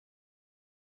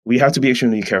we have to be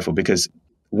extremely careful because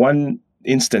one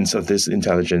instance of this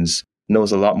intelligence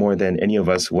knows a lot more than any of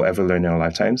us will ever learn in our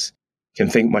lifetimes, can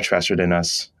think much faster than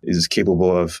us, is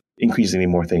capable of increasingly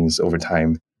more things over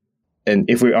time. And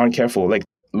if we aren't careful, like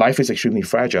life is extremely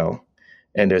fragile,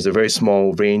 and there's a very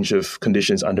small range of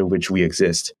conditions under which we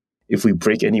exist. If we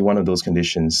break any one of those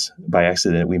conditions by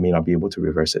accident, we may not be able to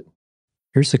reverse it.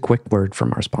 Here's a quick word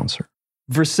from our sponsor.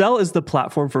 Vercel is the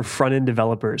platform for front-end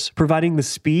developers, providing the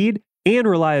speed and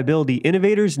reliability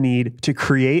innovators need to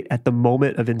create at the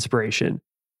moment of inspiration.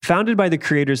 Founded by the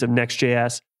creators of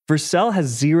Next.js, Vercel has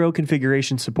zero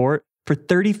configuration support for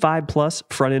 35 plus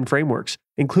front-end frameworks,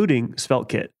 including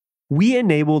SvelteKit. We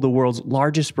enable the world's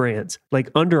largest brands like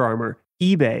Under Armour,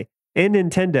 eBay, and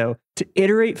Nintendo to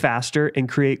iterate faster and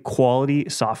create quality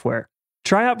software.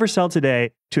 Try out Vercel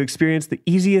today to experience the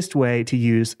easiest way to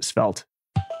use Svelte.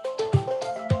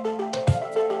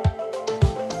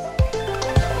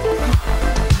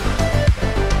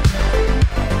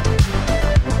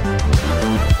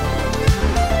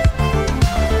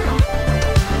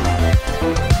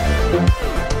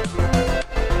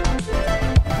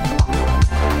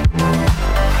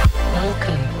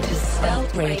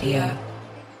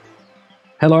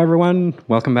 Hello, everyone.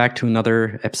 Welcome back to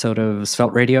another episode of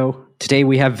Svelte Radio. Today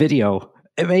we have video.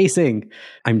 Amazing.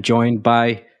 I'm joined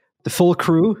by the full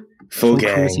crew. Full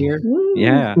gang. Crew's here. Woo.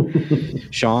 Yeah.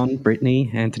 Sean,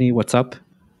 Brittany, Anthony, what's up?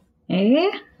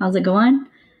 Hey, how's it going?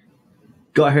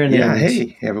 Go ahead. Yeah,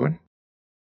 hey everyone.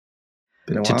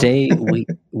 Been a while. Today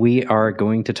we are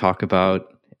going to talk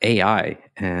about AI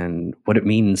and what it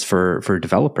means for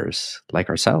developers like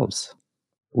ourselves.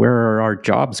 Where are our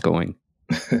jobs going?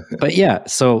 But yeah,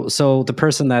 so the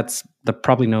person that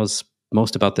probably knows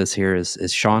most about this here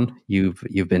is Sean. You've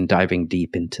been diving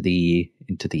deep into the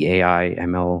AI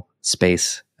ML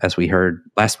space, as we heard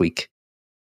last week.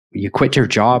 You quit your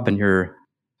job and you're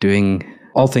doing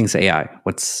all things AI.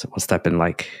 What's that been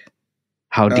like?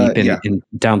 How deep in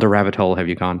down the rabbit hole have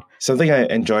you gone? Something I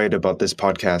enjoyed about this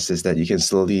podcast is that you can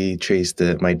slowly trace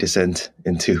my descent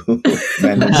into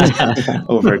madness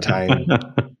over time.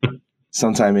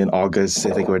 Sometime in August,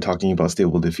 I think we were talking about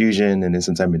stable diffusion, and then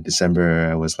sometime in December,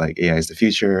 I was like, AI is the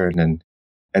future, and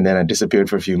then I disappeared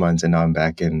for a few months, and now I'm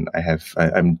back, and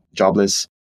I'm jobless,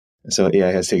 so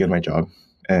AI has taken my job,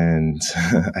 and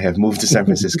I have moved to San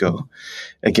Francisco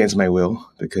against my will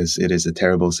because it is a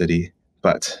terrible city,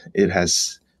 but it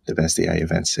has the best AI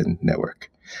events and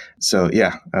network. So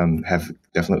yeah, have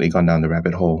definitely gone down the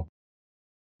rabbit hole.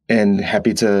 And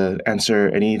happy to answer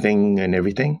anything and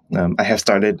everything. I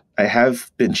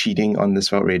have been cheating on the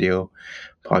Svelte Radio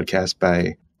podcast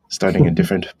by starting a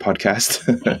different podcast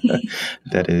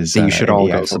that is you should all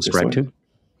AI go subscribe to.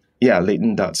 Yeah,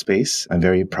 Latent Space. I'm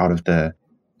very proud of the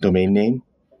domain name.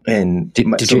 And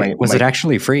was it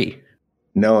actually free?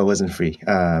 No, it wasn't free.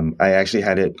 I actually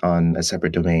had it on a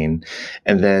separate domain.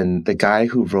 And then the guy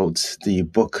who wrote the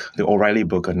O'Reilly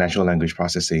book on natural language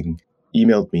processing,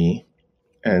 emailed me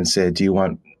and said, "Do you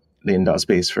want Latent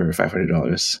Space for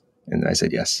 $500?" And I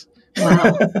said yes.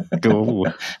 Wow.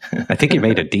 Cool. I think you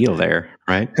made a deal there,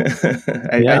 right?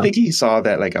 I think he saw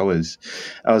that like I was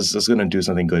going to do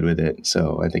something good with it.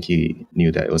 So I think he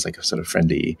knew that it was like a sort of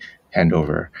friendly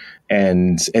handover.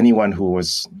 And anyone who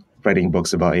was writing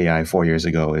books about AI 4 years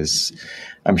ago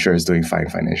I'm sure is doing fine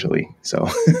financially. So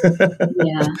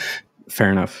Yeah.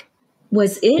 Fair enough.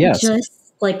 Was it just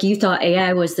like you thought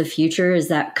AI was the future? Is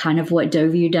that kind of what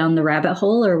dove you down the rabbit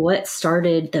hole, or what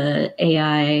started the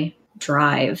AI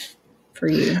drive for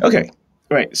you? Okay,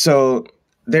 right. So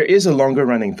there is a longer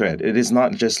running thread. It is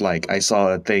not just like I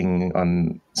saw a thing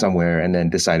on somewhere and then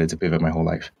decided to pivot my whole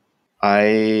life.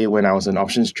 When I was an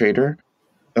options trader,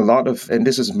 and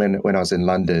this was when I was in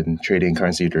London trading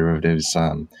currency derivatives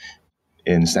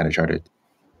in Standard Chartered,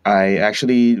 I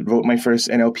actually wrote my first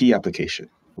NLP application,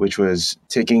 which was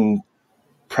taking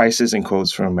prices and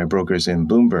quotes from my brokers in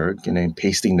Bloomberg and then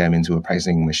pasting them into a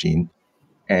pricing machine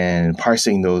and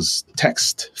parsing those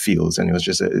text fields. And it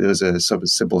was a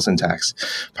simple syntax,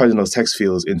 parsing those text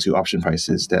fields into option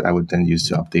prices that I would then use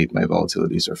to update my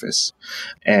volatility surface.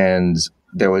 And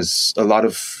there was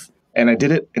and I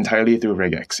did it entirely through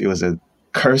regex. It was a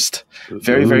cursed,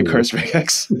 very, very cursed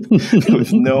regex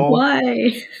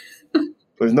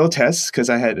with no tests, because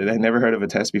I had never heard of a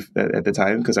test at the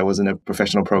time, because I wasn't a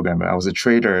professional programmer. I was a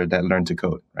trader that learned to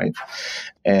code, right?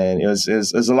 And it was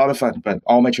a lot of fun, but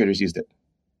all my traders used it.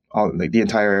 The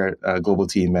entire global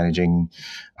team managing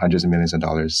hundreds of millions of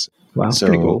dollars. Wow,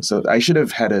 pretty cool. So I should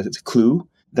have had a clue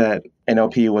that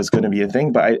NLP was going to be a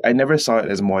thing, but I never saw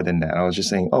it as more than that. I was just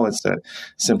saying, oh, it's a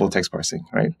simple text parsing,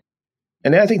 right?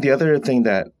 And then I think the other thing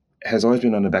that has always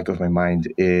been on the back of my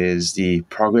mind is the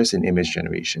progress in image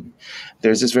generation.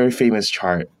 There's this very famous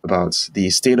chart about the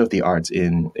state of the art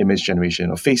in image generation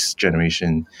or face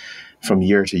generation from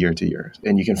year to year to year.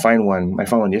 And you can find one, I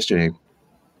found one yesterday,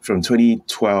 from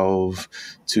 2012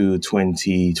 to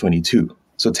 2022.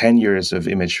 So 10 years of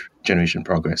image generation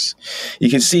progress. You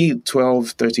can see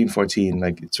 12, 13, 14,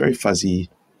 like it's very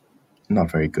fuzzy, not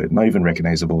very good, not even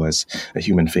recognizable as a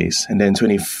human face. And then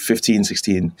 2015,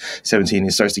 16, 17,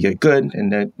 it starts to get good.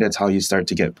 And that's how you start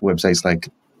to get websites like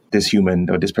this human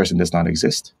or this person does not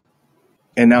exist.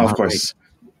 And now, of course,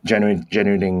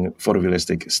 generating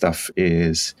photorealistic stuff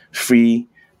is free,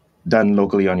 done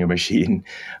locally on your machine,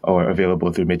 or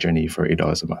available through Midjourney for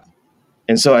 $8 a month.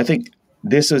 And so I think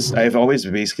I've always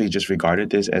basically just regarded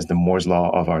this as the Moore's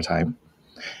law of our time.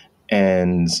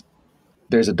 And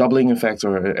there's a doubling effect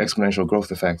or exponential growth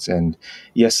effect. And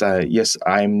yes,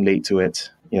 I'm late to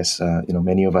it. Yes,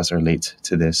 many of us are late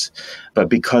to this. But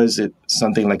because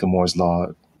something like a Moore's law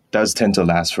does tend to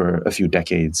last for a few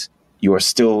decades, you are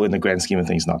still, in the grand scheme of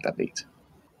things, not that late.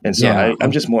 And so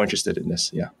I'm just more interested in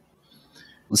this. Yeah.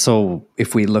 So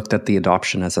if we looked at the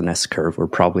adoption as an S curve, we're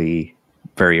probably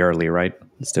very early, right?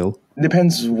 Still? It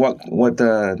depends what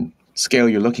the scale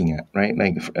you're looking at, right?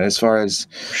 Like as far as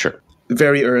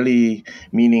very early,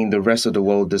 meaning the rest of the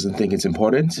world doesn't think it's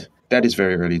important, that is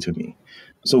very early to me.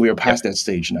 So we are past that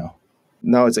stage now.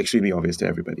 Now it's extremely obvious to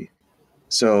everybody.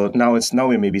 So now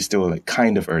we may be still like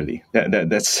kind of early.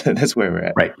 That's where we're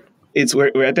at. Right.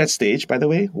 We're at that stage, by the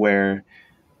way, where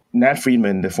Nat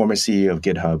Friedman, the former CEO of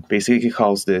GitHub, basically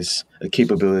calls this a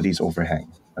capabilities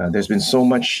overhang. There's been so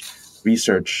much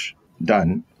research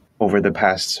done over the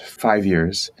past 5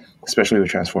 years, especially with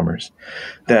transformers,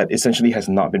 that essentially has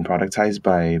not been productized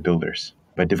by builders,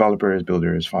 by developers,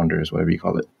 builders, founders, whatever you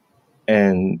call it.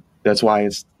 And that's why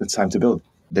it's time to build.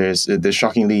 There's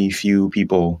shockingly few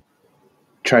people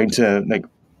trying to like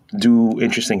do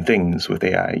interesting things with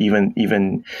AI,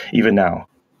 even now.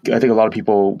 I think a lot of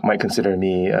people might consider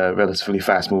me a relatively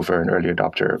fast mover and early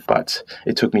adopter, but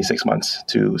it took me 6 months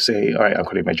to say, all right, I'm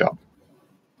quitting my job.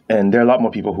 And there are a lot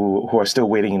more people who are still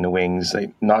waiting in the wings,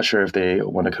 like not sure if they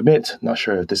want to commit, not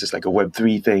sure if this is like a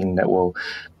Web3 thing that will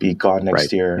be gone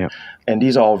next year. Yeah. And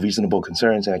these are all reasonable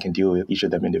concerns, and I can deal with each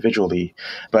of them individually.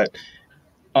 But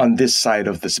on this side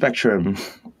of the spectrum,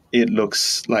 it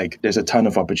looks like there's a ton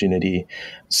of opportunity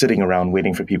sitting around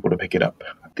waiting for people to pick it up.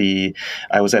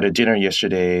 I was at a dinner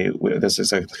yesterday. This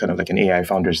is kind of like an AI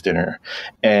founders dinner,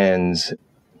 and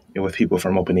with people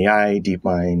from OpenAI,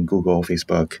 DeepMind, Google,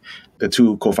 Facebook, the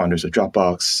 2 co-founders of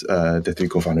Dropbox, the 3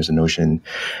 co-founders of Notion.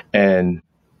 And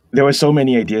there were so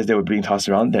many ideas that were being tossed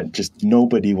around that just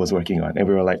nobody was working on. And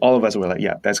we were like, all of us were like,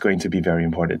 yeah, that's going to be very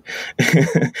important.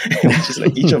 Just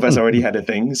like each of us already had a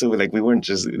thing. So we were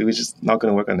just not going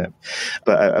to work on them.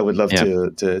 But I would love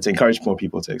to encourage more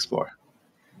people to explore.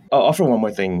 I'll offer one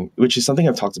more thing, which is something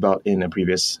I've talked about in a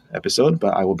previous episode,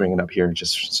 but I will bring it up here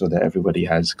just so that everybody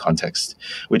has context,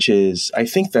 which is I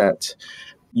think that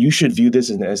you should view this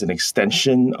as an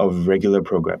extension of regular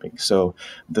programming. So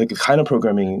the kind of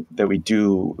programming that we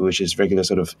do, which is regular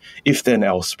sort of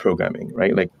if-then-else programming,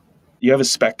 right? Like you have a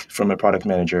spec from a product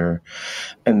manager,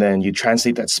 and then you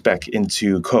translate that spec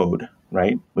into code,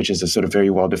 right? Which is a sort of very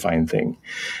well-defined thing.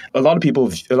 A lot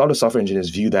of software engineers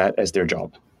view that as their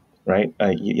job. Right?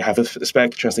 You have a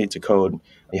spec, translate to code.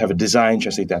 You have a design,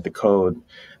 translate that to code.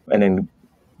 And then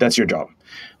that's your job.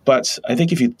 But I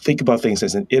think if you think about things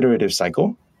as an iterative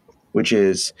cycle, which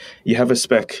is you have a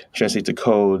spec, translate to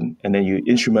code, and then you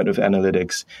instrument with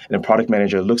analytics, and the product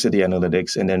manager looks at the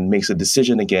analytics and then makes a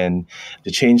decision again to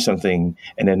change something,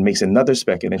 and then makes another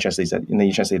spec and then translates that, and then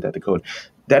you translate that to code.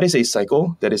 That is a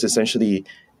cycle that is essentially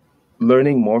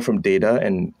learning more from data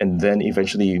and then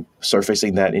eventually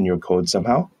surfacing that in your code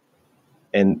somehow.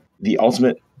 And the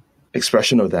ultimate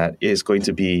expression of that is going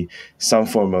to be some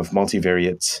form of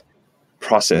multivariate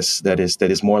process that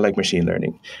is more like machine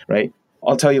learning, right?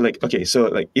 I'll tell you,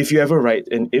 if you ever write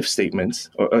an if statement,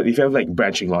 or if you have like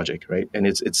branching logic, right, and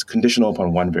it's conditional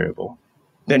upon one variable,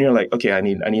 then you're like, okay, I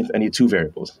need 2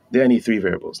 variables, then I need 3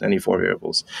 variables, I need 4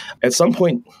 variables. At some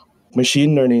point,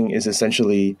 machine learning is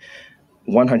essentially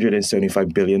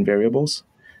 175 billion variables.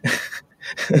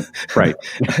 Right.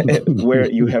 Where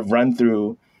you have run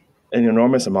through an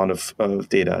enormous amount of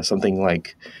data, something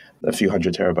like a few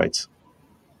hundred terabytes.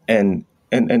 And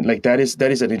like that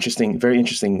is an interesting, very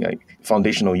interesting like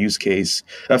foundational use case,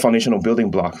 a foundational building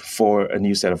block for a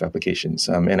new set of applications.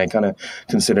 And I kind of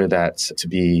consider that to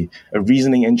be a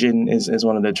reasoning engine is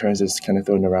one of the terms that's kind of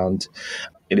thrown around.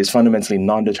 It is fundamentally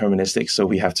non-deterministic, so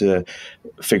we have to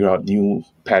figure out new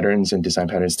patterns and design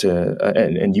patterns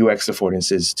and UX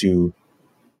affordances to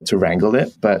to wrangle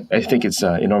it. But I think it's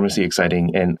enormously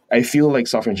exciting. And I feel like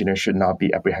software engineers should not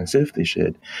be apprehensive. They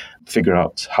should figure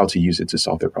out how to use it to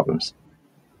solve their problems.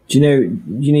 Do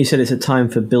you said it's a time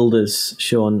for builders,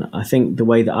 Sean. I think the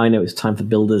way that I know it's time for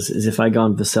builders is if I go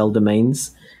on Vercel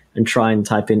domains and try and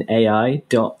type in AI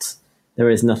dot, there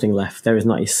is nothing left. There is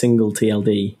not a single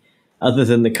TLD other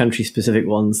than the country-specific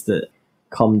ones that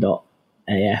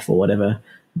com.af or whatever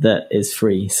that is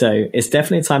free. So it's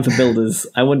definitely a time for builders.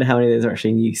 I wonder how many of those are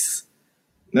actually in use.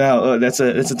 No, that's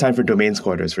a time for domain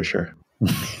squatters for sure.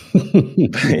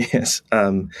 Yes.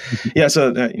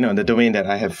 So the domain that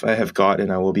I have got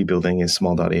and I will be building is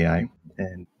small.ai,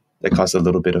 and that costs a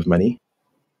little bit of money.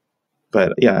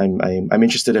 But yeah, I'm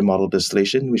interested in model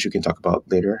distillation, which we can talk about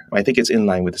later. I think it's in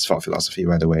line with this thought philosophy,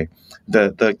 by the way.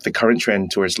 The current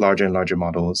trend towards larger and larger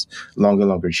models, longer and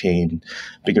longer chain,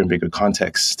 bigger and bigger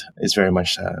context is very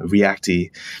much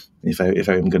React-y. If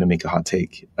I'm going to make a hot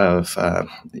take of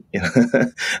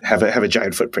have a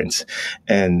giant footprint,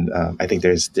 and I think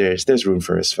there's room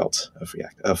for a svelte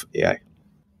of AI.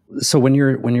 So when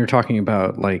you're talking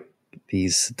about like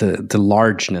the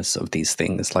largeness of these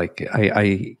things, like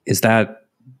I is that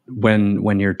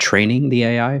when you're training the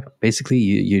AI, basically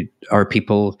you are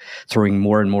people throwing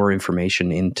more and more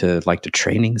information into like the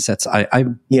training sets.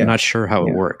 I'm not sure how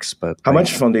it works, but how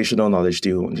much foundational knowledge do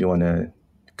you want to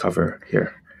cover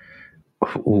here?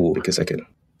 Ooh, because I can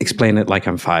explain it like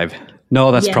I'm 5.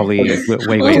 No, that's probably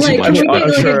way too much.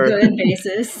 I'm sure. A good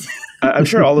basis. I'm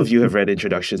sure all of you have read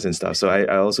introductions and stuff, so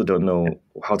I also don't know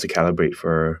how to calibrate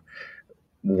for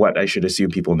what I should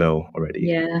assume people know already.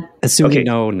 Yeah. Assume you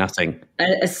know nothing.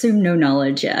 I assume no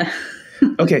knowledge, yeah.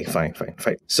 Okay, fine.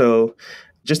 So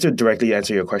just to directly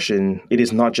answer your question, it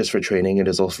is not just for training, it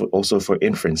is also for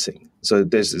inferencing. So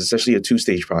there's essentially a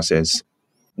 2-stage process,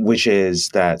 which is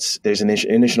that there's an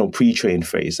initial pre-trained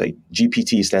phase. Like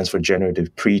GPT stands for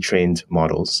generative pre-trained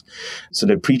models. So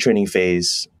the pre-training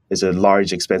phase is a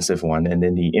large, expensive one. And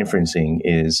then the inferencing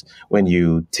is when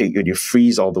you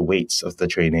freeze all the weights of the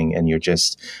training and you're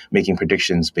just making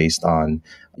predictions based on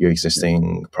your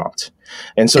existing prompt.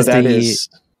 And so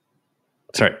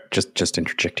sorry, just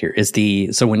interject here.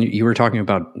 So when you were talking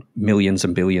about millions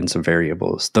and billions of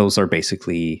variables, those are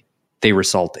basically, they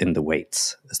result in the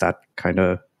weights. Is that kind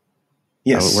of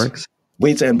how it works?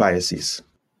 Weights and biases.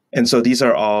 And so these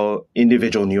are all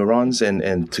individual neurons,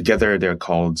 and together they're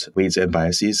called weights and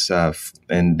biases.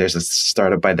 And there's a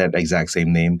startup by that exact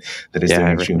same name that is doing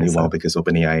extremely well because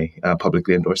OpenAI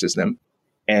publicly endorses them.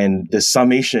 And the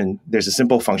summation, there's a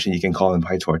simple function you can call in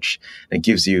PyTorch that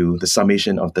gives you the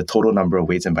summation of the total number of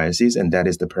weights and biases, and that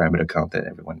is the parameter count that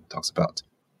everyone talks about.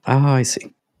 Oh, I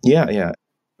see. Yeah.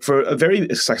 For a very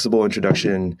accessible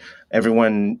introduction,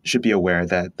 everyone should be aware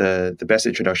that the best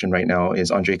introduction right now is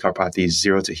Andrej Karpathy's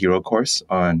Zero to Hero course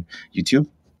on YouTube,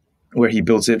 where he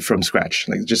builds it from scratch.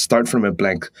 Like, just start from a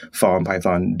blank file in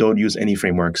Python. Don't use any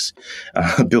frameworks.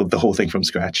 Build the whole thing from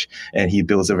scratch. And he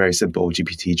builds a very simple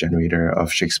GPT generator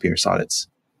of Shakespeare sonnets.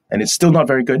 And it's still not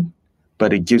very good,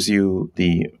 but it gives you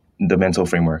the mental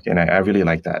framework. And I really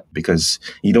like that because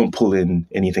you don't pull in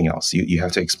anything else. You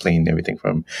have to explain everything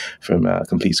from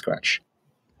complete scratch.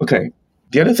 Okay.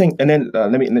 The other thing, and then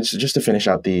just to finish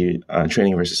out the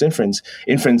training versus inference.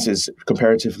 Inference is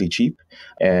comparatively cheap,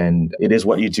 and it is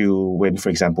what you do when, for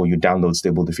example, you download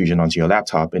Stable Diffusion onto your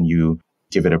laptop and you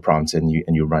give it a prompt and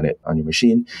you run it on your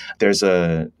machine. There's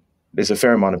a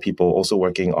fair amount of people also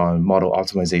working on model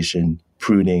optimization,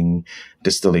 pruning,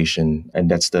 distillation,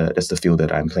 and that's the field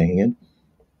that I'm playing in.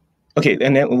 Okay,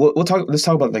 and then let's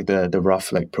talk about like the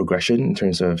rough like progression in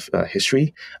terms of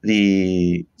history.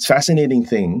 The fascinating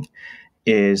thing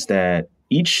is that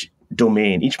each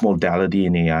domain, each modality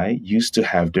in AI used to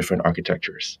have different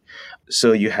architectures.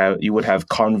 So you would have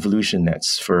convolution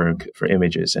nets for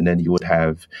images, and then you would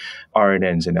have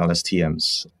RNNs and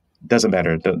LSTMs. Doesn't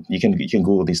matter. You can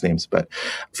Google these names, but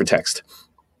for text.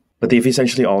 But they've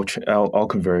essentially all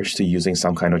converged to using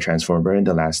some kind of transformer in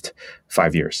the last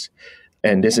 5 years.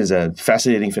 And this is a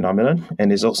fascinating phenomenon,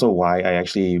 and is also why I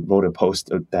actually wrote a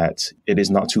post that it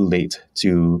is not too late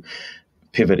to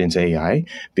pivot into AI,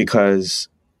 because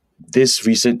this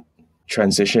recent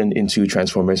transition into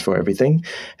transformers for everything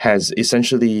has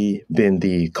essentially been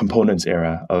the components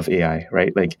era of AI,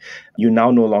 right? Like, you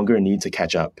now no longer need to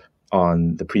catch up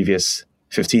on the previous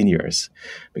 15 years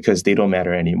because they don't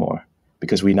matter anymore,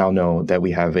 because we now know that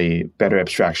we have a better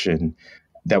abstraction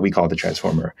that we call the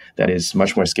transformer that is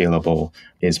much more scalable,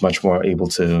 is much more able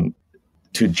to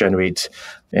to generate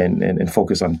and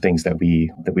focus on things that we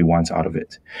want out of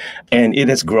it. And it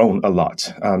has grown a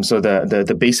lot. So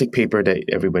the basic paper that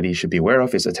everybody should be aware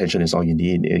of is Attention is All You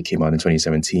Need. It came out in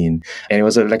 2017. And it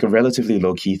was a relatively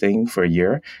low-key thing for a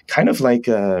year, kind of like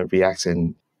React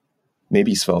and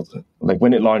maybe Svelte. Like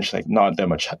when it launched, like not that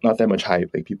much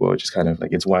hype. Like people were just kind of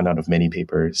like, it's one out of many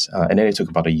papers. And then it took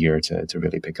about a year to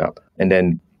really pick up. And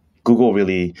then Google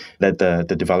really led the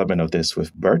development of this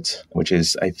with BERT, which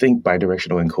is, I think,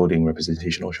 bidirectional encoding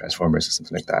representational transformers or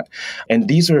something like that. And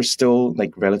these are still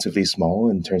like relatively small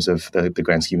in terms of the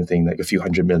grand scheme of things, like a few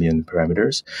 100 million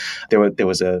parameters. There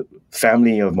was a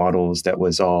family of models that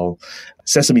was all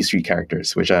Sesame Street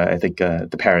characters, which I think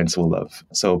the parents will love.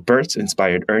 So BERT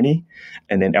inspired Ernie,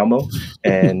 and then Elmo,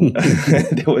 and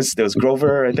there was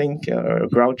Grover, I think, or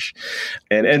Grouch,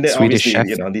 and then Swedish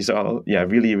obviously, chef. these are all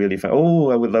really, really fun.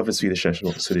 Oh, I would love a Swedish chef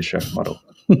model.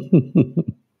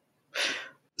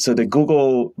 So the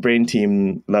Google Brain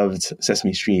team loved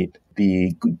Sesame Street.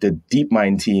 The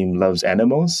DeepMind team loves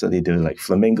animals, so they do like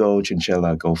flamingo,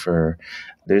 chinchilla, gopher.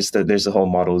 There's the whole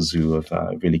model zoo of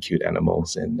really cute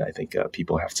animals, and I think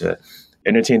people have to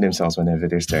entertain themselves whenever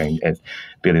they're staring at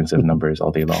billions of numbers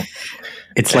all day long.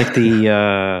 It's like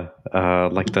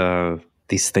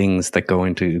these things that go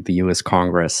into the U.S.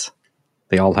 Congress.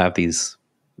 They all have these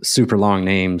super long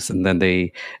names, and then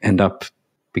they end up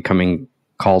becoming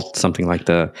called something like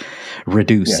the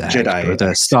Reduce Act Jedi or the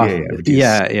Act. Stop.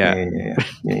 Yeah.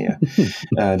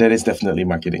 That is definitely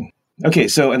marketing. Okay,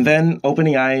 so and then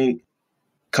OpenAI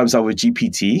comes out with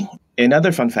GPT.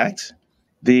 Another fun fact: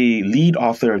 the lead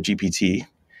author of GPT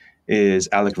is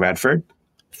Alec Radford,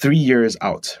 3 years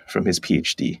out from his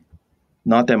PhD.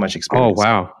 Not that much experience. Oh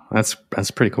wow, that's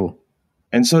pretty cool.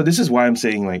 And so this is why I'm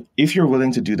saying, like, if you're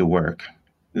willing to do the work,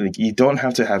 like, you don't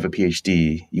have to have a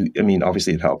PhD.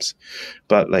 Obviously it helps,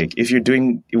 but like if you're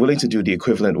willing to do the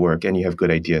equivalent work and you have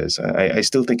good ideas, I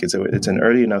still think it's an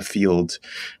early enough field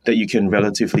that you can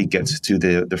relatively get to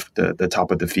the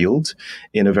top of the field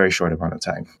in a very short amount of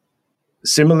time.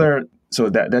 Similar. So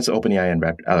that's OpenAI and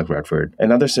Alec Radford.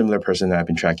 Another similar person that I've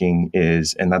been tracking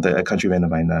is a countryman of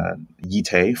mine, Yi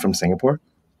Tae from Singapore.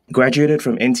 Graduated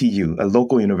from NTU, a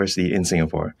local university in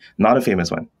Singapore, not a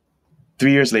famous one.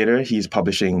 3 years later, he's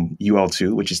publishing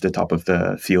UL2, which is the top of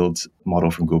the field model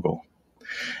from Google.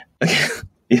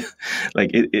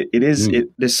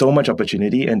 There's so much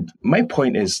opportunity. And my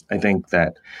point is, I think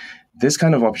that this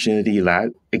kind of opportunity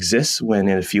exists when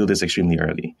a field is extremely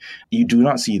early. You do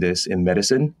not see this in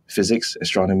medicine, physics,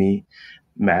 astronomy,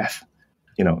 math.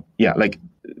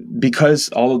 Because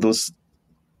all of those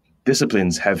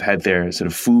disciplines have had their sort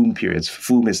of FOOM periods.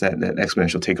 FOOM is that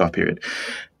exponential takeoff period.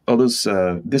 All those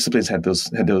disciplines had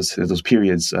those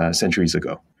periods centuries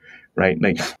ago, right?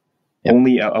 Like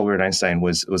only Albert Einstein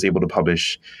was able to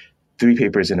publish 3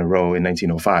 papers in a row in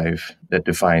 1905 that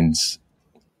defines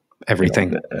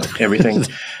everything. Everything.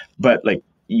 But like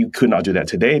you could not do that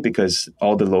today because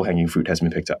all the low-hanging fruit has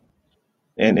been picked up.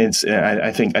 And it's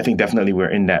I think definitely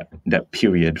we're in that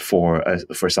period for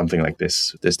something like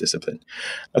this discipline.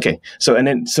 Okay, so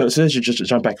let's just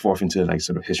jump back and forth into like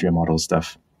sort of history of models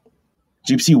stuff.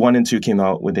 GPT 1 and 2 came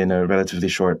out within a relatively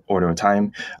short order of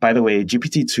time. By the way,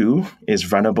 GPT-2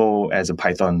 is runnable as a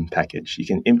Python package. You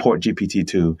can import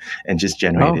GPT-2 and just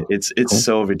generate it. It's cool.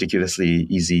 So ridiculously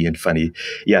easy and funny.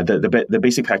 Yeah, the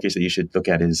basic package that you should look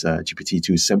at is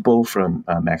GPT-2 Simple from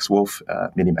Max Wolf,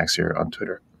 Minimax here on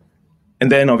Twitter.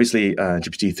 And then obviously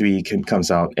GPT-3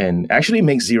 comes out and actually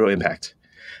makes zero impact.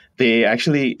 They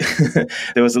actually,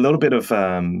 there was a little bit of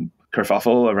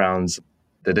kerfuffle around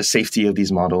the safety of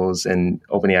these models, and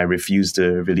OpenAI refused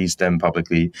to release them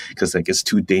publicly because like it's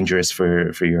too dangerous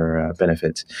for your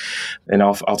benefit. And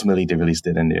ultimately they released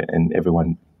it, and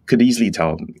everyone could easily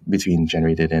tell between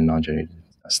generated and non-generated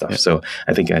stuff. Yeah. So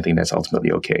I think that's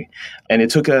ultimately okay. And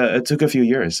it took a few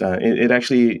years. It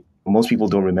actually, most people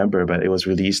don't remember, but it was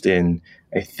released in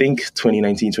I think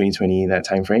 2019, 2020, that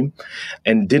time frame,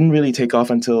 and didn't really take off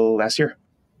until last year.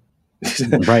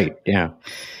 Right. Yeah.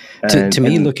 To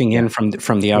me, looking in from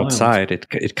the outside,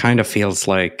 it kind of feels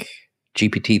like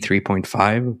GPT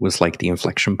 3.5 was like the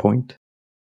inflection point.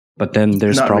 But then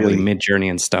there's probably Midjourney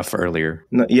and stuff earlier.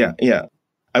 Yeah.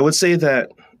 I would say that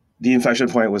the inflection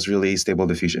point was really Stable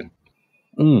Diffusion,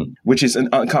 which is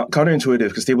counterintuitive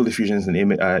because Stable Diffusion is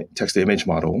an text-to-image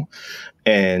model,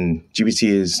 and GPT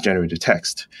is generative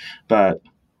text. But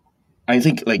I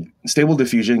think like Stable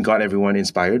Diffusion got everyone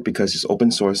inspired because it's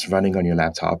open source, running on your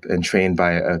laptop, and trained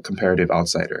by a comparative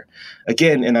outsider.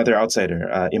 Again, another outsider,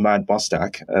 Imad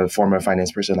Mostak, a former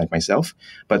finance person like myself,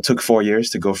 but took 4 years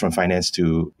to go from finance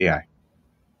to AI.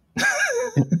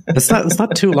 It's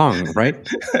not too long, right?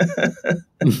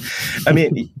 I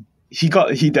mean, he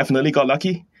definitely got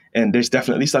lucky, and there's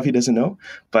definitely stuff he doesn't know,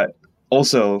 but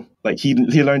also like he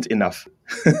learned enough.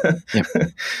 Yeah.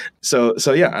 So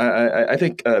yeah, I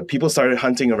think people started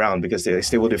hunting around because the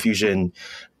Stable Diffusion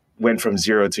went from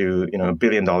zero to $1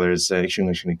 billion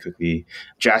extremely quickly.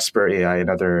 Jasper AI,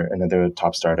 another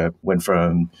top startup, went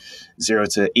from zero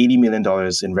to $80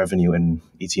 million in revenue in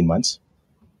 18 months,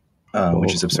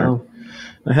 which is absurd. Wow.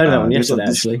 I heard that one yesterday,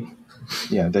 actually.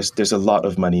 Yeah, there's a lot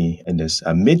of money in this.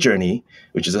 Midjourney,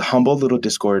 which is a humble little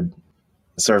Discord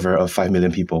server of 5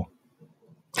 million people,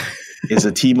 is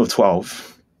a team of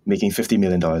 12 making $50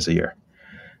 million a year,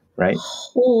 right?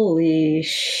 Holy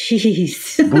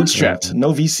jeez. Bootstrapped,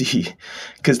 no VC,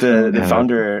 because the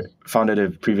founder founded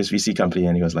a previous VC company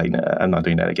and he was like, nah, I'm not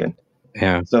doing that again.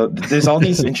 Yeah. So there's all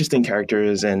these interesting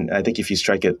characters, and I think if you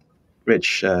strike it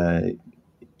rich,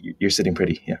 you're sitting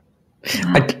pretty. Yeah.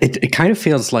 It kind of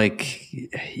feels like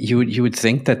you would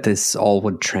think that this all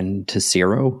would trend to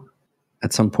zero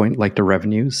at some point, like the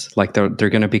revenues, like they're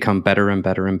going to become better and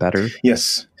better and better.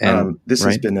 Yes, and, this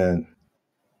has been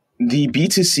the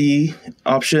B2C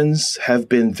options have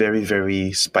been very,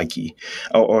 very spiky,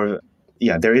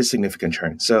 yeah, there is significant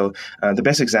churn. So the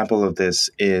best example of this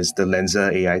is the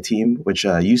Lensa AI team, which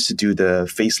used to do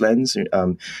the face lens. I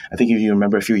think if you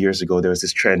remember a few years ago, there was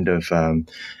this trend of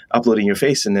uploading your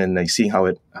face and then like seeing how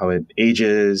it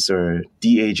ages or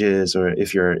de-ages, or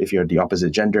if you're the opposite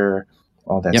gender,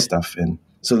 all that stuff. And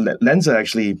so Lensa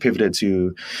actually pivoted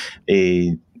to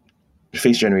a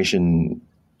face generation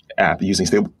app using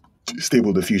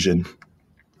Stable Diffusion.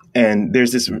 And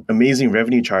there's this amazing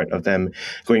revenue chart of them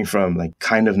going from like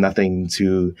kind of nothing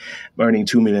to earning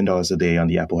 $2 million a day on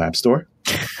the Apple App Store.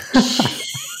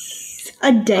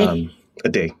 A day. A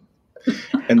day.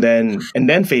 And then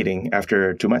fading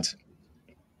after 2 months.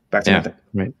 Back to nothing.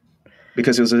 Right.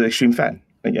 Because it was an extreme fad.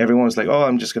 Like everyone was like, oh,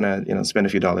 I'm just gonna spend a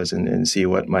few dollars and see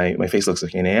what my face looks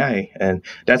like in AI. And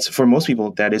that's, for most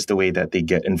people, that is the way that they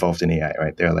get involved in AI,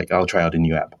 right? They're like, I'll try out a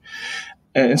new app.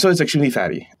 And so it's extremely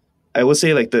fatty. I will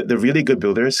say like the really good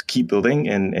builders keep building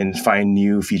and find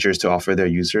new features to offer their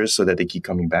users so that they keep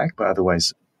coming back. But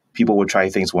otherwise, people will try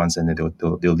things once and then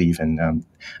they'll leave. And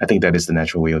I think that is the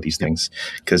natural way of these things,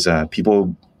 because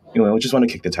people just want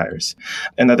to kick the tires.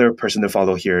 Another person to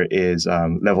follow here is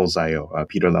Levels.io,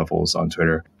 Peter Levels on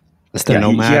Twitter. That's the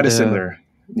Nomad. He had a similar.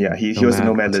 Yeah, he was the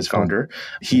Nomad List founder.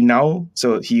 He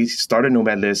started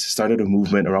Nomad List, started a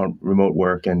movement around remote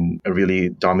work and a really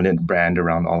dominant brand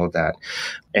around all of that.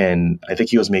 And I think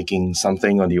he was making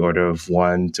something on the order of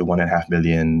 1 to 1.5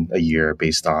 million a year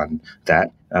based on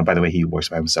that. By the way, he works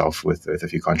by himself with a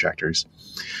few contractors.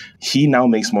 He now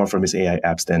makes more from his AI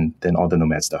apps than all the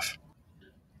Nomad stuff.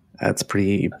 That's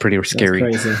pretty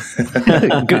scary. That's crazy.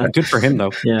 good for him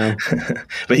though. Yeah,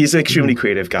 but he's an extremely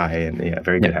creative guy and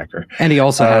very good hacker. And he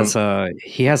also has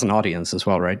an audience as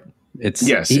well, right? It's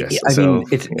yes. I mean,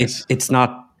 it's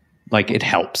not like it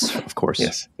helps, of course.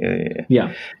 Yes.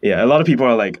 Yeah. A lot of people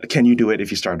are like, "Can you do it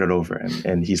if you started over?"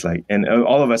 And he's like, and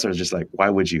all of us are just like, "Why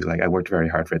would you? Like, I worked very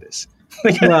hard for this."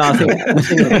 Well, I think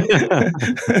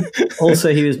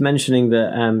also he was mentioning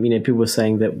that people were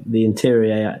saying that the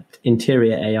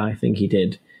interior AI thing he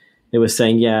did, they were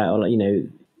saying,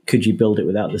 could you build it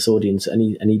without this audience? And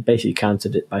he basically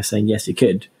countered it by saying yes, he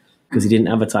could, because he didn't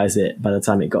advertise it by the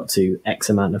time it got to X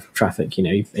amount of traffic.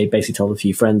 He basically told a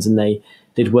few friends and they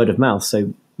did word of mouth.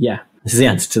 So yeah, this is the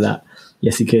answer to that.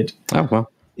 Yes, he could. Oh well.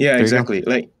 Yeah, exactly.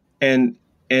 Like and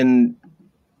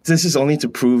this is only to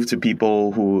prove to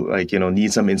people who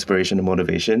need some inspiration and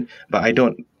motivation. But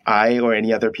I or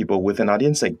any other people with an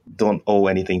audience don't owe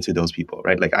anything to those people,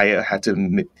 right? Like I had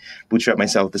to bootstrap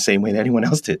myself the same way that anyone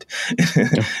else did.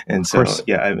 And so,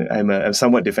 I'm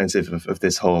somewhat defensive of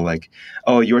this whole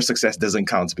your success doesn't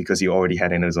count because you already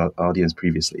had an audience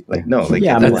previously. That's not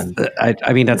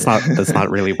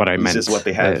really what I meant. It's just what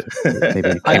they have. Maybe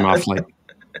it came off like.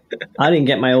 I didn't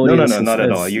get my audience. No, not at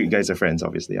all. You guys are friends,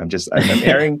 obviously. I'm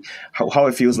airing how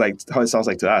it feels like, how it sounds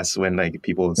like to us when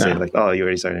people say oh, you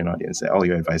already started an audience. All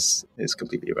your advice is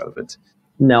completely irrelevant.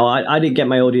 No, I didn't get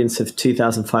my audience of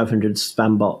 2,500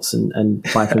 spam bots and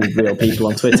 500 real people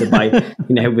on Twitter by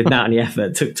without any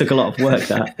effort. Took a lot of work.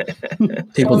 That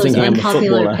people thinking I'm a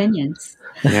footballer. Opinions.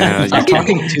 Yeah,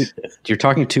 you're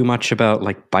talking too much about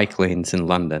bike lanes in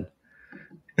London.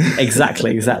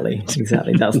 Exactly. That's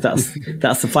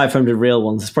the 500 real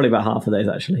ones. It's probably about half of those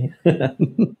actually. All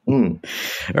right.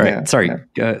 Yeah, sorry.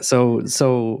 Yeah. So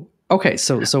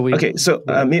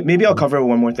maybe I'll cover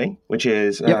one more thing, which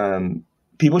is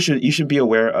you should be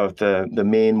aware of the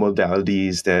main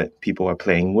modalities that people are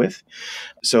playing with.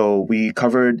 So we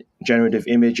covered generative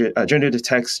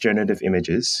text, generative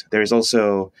images. There is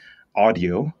also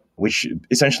audio, which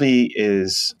essentially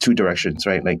is two directions,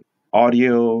 right? Like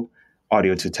audio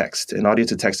to text. And audio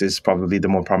to text is probably the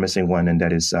more promising one, and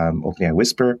that is OpenAI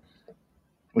Whisper,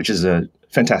 which is a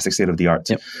fantastic state-of-the-art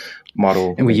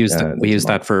model. And we use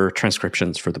that for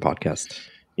transcriptions for the podcast.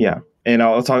 Yeah. And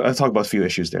I'll talk about a few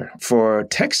issues there. For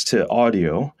text to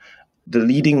audio, the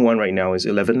leading one right now is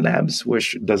 11 Labs,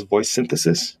 which does voice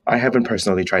synthesis. I haven't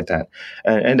personally tried that.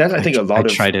 And that I think I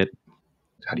tried it.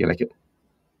 How do you like it?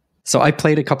 So I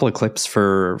played a couple of clips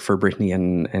for Brittany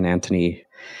and Anthony,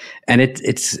 and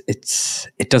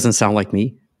it doesn't sound like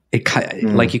me.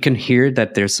 Like you can hear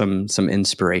that there's some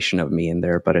inspiration of me in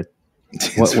there, but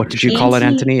what did you call it,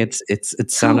 Anthony?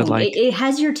 It sounded like it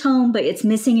has your tone, but it's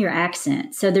missing your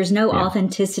accent. So there's no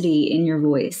authenticity in your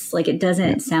voice. Like it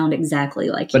doesn't sound exactly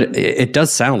like you. But it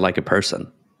does sound like a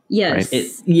person. Yes. Right?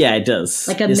 It does.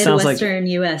 Like a Midwestern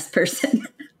US person.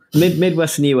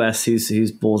 Midwestern US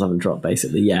whose balls haven't dropped,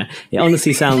 basically. Yeah. It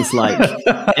honestly sounds like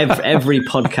every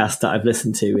podcast that I've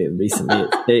listened to recently,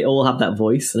 they all have that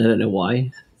voice, and I don't know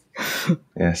why.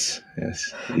 Yes.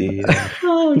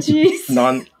 Oh,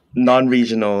 jeez.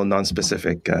 Non-regional,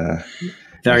 non-specific.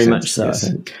 Very much so, I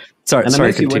think.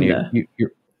 Sorry, continue. I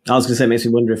was going to say, it makes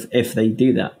me wonder if they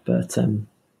do that, but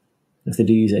if they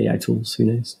do use AI tools, who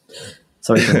knows?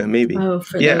 Sorry. Maybe. Well,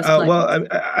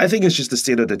 I think it's just the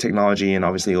state of the technology, and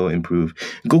obviously it will improve.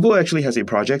 Google actually has a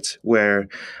project where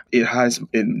it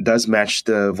does match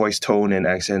the voice tone and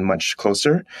accent much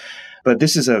closer. But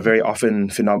this is a very common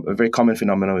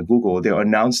phenomenon with Google. They'll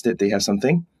announce that they have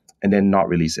something and then not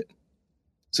release it.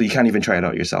 So you can't even try it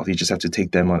out yourself. You just have to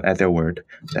take them at their word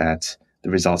that the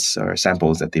results or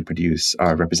samples that they produce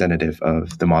are representative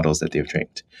of the models that they've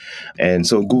trained. And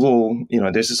so Google,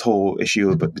 there's this whole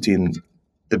issue between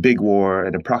the big war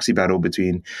and a proxy battle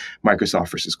between Microsoft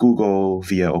versus Google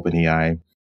via OpenAI.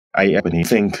 I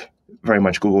think very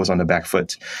much Google is on the back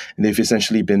foot. And they've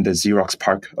essentially been the Xerox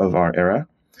PARC of our era,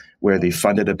 where they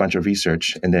funded a bunch of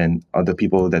research, and then other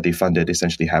people that they funded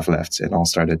essentially have left and all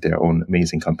started their own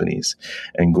amazing companies.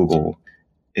 And Google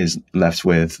is left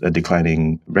with a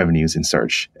declining revenues in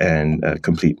search and a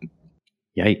complete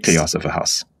chaos of a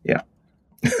house. Yeah.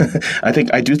 I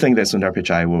do think that Sundar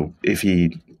Pichai will,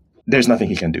 there's nothing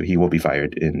he can do. He will be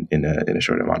fired in a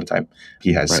short amount of time.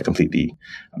 He has completely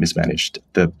mismanaged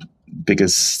the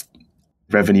biggest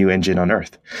revenue engine on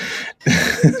earth.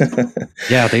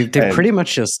 Yeah, they pretty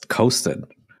much just coasted,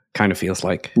 kind of feels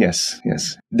like. Yes.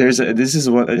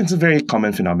 It's a very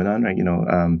common phenomenon,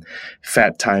 right?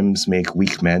 Fat times make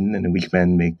weak men, and weak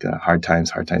men make hard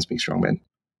times make strong men.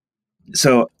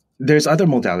 So there's other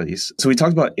modalities. So we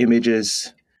talked about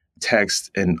images,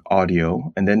 text, and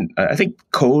audio, and then I think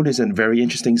code is a very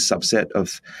interesting subset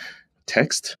of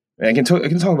text. I can talk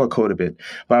about code a bit,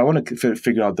 but I want to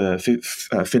figure out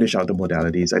finish out the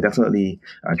modalities. I definitely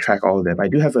track all of them. I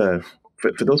do have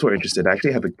for those who are interested, I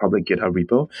actually have a public GitHub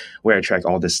repo where I track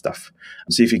all this stuff.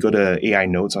 So if you go to AI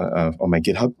notes on my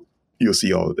GitHub, you'll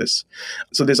see all of this.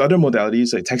 So there's other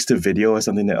modalities like text to video is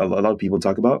something that a lot of people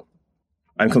talk about.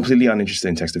 I'm completely uninterested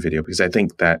in text to video because I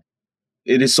think that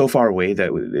it is so far away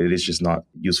that it is just not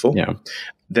useful. Yeah.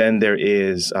 Then there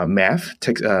is math,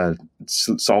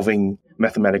 solving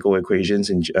mathematical equations,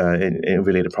 and a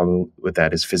related problem with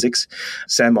that is physics.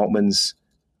 Sam Altman's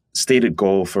stated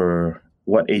goal for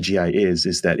what AGI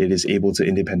is that it is able to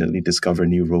independently discover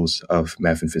new rows of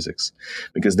math and physics,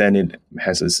 because then it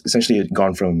has essentially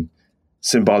gone from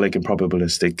symbolic and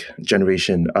probabilistic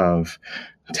generation of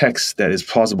text that is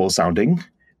plausible sounding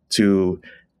to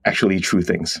actually true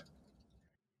things.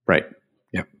 Right.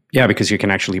 Yeah, because you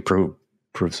can actually prove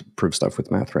stuff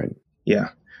with math, right? Yeah.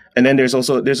 And then there's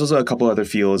also a couple other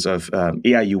fields of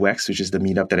AI UX, which is the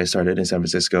meetup that I started in San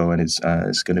Francisco, and it's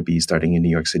going to be starting in New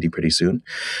York City pretty soon.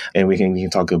 And we can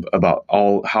talk about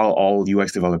how all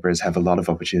UX developers have a lot of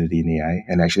opportunity in AI,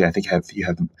 and actually I think you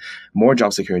have more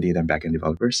job security than backend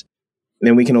developers. And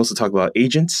then we can also talk about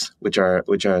agents, which are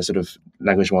sort of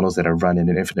language models that are run in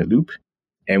an infinite loop.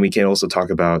 And we can also talk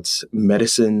about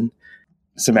medicine,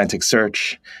 semantic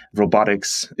search,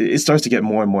 robotics. It starts to get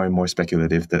more and more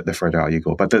speculative the further out you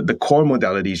go. But the core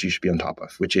modalities you should be on top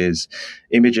of, which is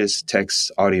images,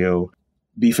 text, audio.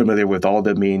 Be familiar with all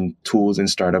the main tools and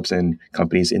startups and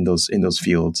companies in those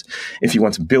fields. If you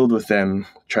want to build with them,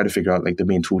 try to figure out like the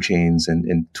main tool chains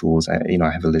and tools. I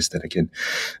have a list that I can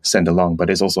send along, but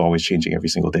it's also always changing every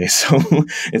single day. So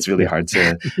it's really hard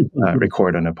to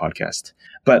record on a podcast.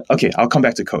 But okay, I'll come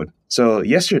back to code. So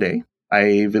yesterday,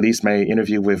 I released my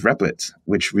interview with Replit,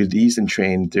 which released and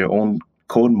trained their own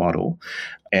code model.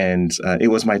 And it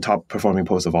was my top performing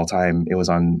post of all time. It was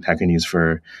on Hacker News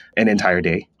for an entire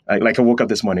day. I woke up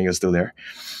this morning, it was still there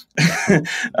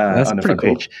That's on the pretty front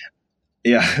cool. page.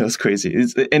 Yeah, it was crazy.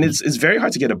 It's very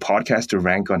hard to get a podcast to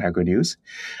rank on Hacker News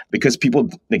because people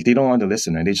they don't want to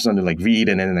listen, and they just want to read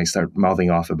and then start mouthing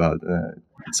off about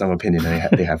some opinion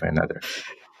they have another.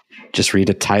 Just read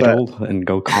a title and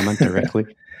go comment directly.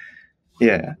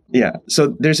 Yeah.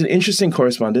 So there's an interesting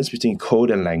correspondence between code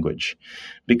and language,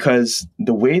 because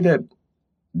the way that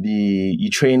you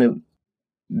train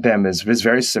them is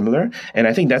very similar, and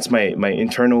I think that's my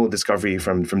internal discovery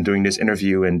from doing this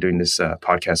interview and doing this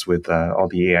podcast with all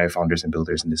the AI founders and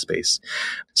builders in this space.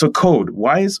 So code,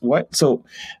 so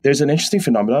there's an interesting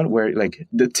phenomenon where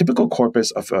the typical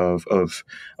corpus of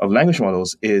language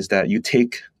models is that you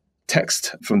take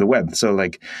text from the web, so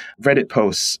Reddit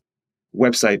posts,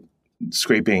 website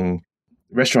scraping,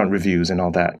 restaurant reviews, and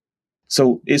all that.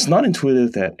 So it's not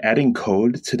intuitive that adding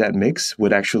code to that mix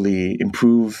would actually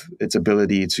improve its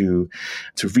ability to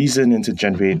reason and to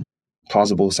generate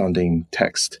plausible sounding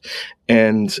text.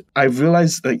 And I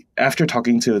realized, after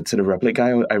talking to the Replit guy,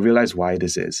 I realized why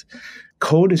this is.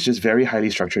 Code is just very highly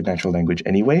structured natural language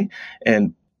anyway.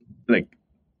 And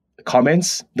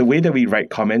comments, the way that we write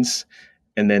comments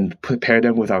and then pair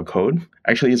them with our code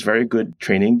actually is very good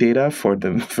training data for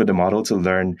the model to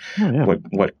learn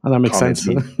what that makes sense.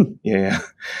 Yeah.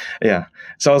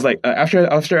 So I was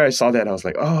after I saw that, I was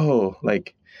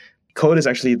code is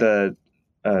actually the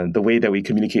way that we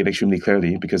communicate extremely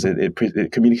clearly, because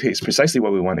it communicates precisely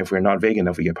what we want. If we're not vague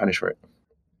enough, we get punished for it.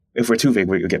 If we're too vague,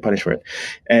 we get punished for it.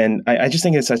 And I just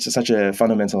think it's such a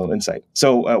fundamental insight.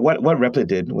 So what Replit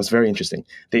did was very interesting.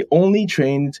 They only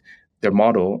trained their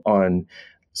model on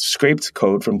scraped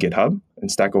code from GitHub and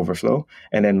Stack Overflow,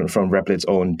 and then from Replit's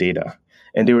own data.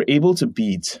 And they were able to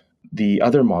beat the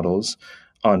other models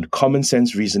on common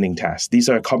sense reasoning tasks. These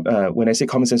are, when I say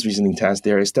common sense reasoning tasks,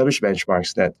 they're established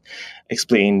benchmarks that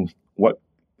explain what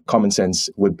common sense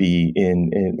would be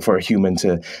in for a human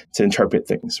to interpret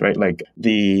things, right? When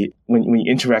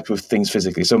you interact with things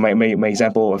physically. So my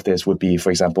example of this would be, for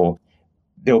example,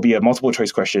 there will be a multiple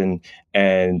choice question,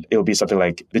 and it will be something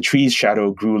like the tree's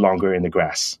shadow grew longer in the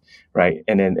grass, right?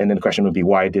 And then the question would be,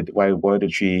 why did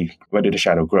the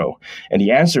shadow grow? And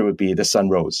the answer would be the sun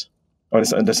rose, or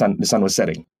the sun was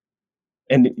setting.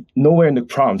 And nowhere in the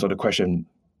prompt or the question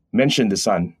mentioned the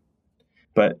sun,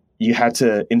 but you had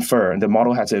to infer, and the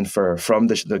model had to infer from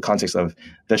the context of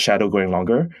the shadow growing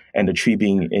longer and the tree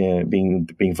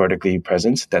being vertically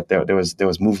present, that there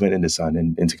was movement in the sun,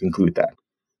 and to conclude that.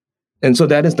 And so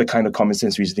that is the kind of common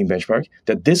sense reasoning benchmark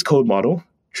that this code model,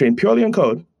 trained purely on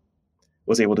code,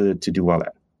 was able to do well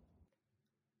at.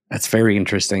 That's very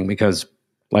interesting, because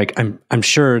I'm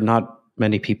sure not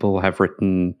many people have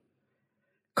written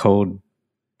code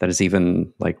that is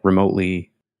even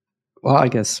remotely, well, I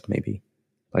guess maybe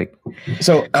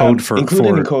code for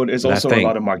included in code is also a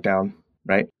lot of markdown,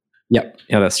 right? Yeah,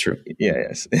 that's true. Yeah,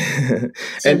 yes.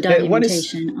 So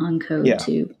documentation on code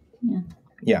too.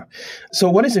 Yeah. So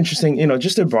what is interesting,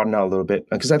 just to broaden out a little bit,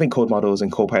 because I think code models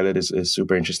and Copilot is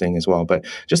super interesting as well, but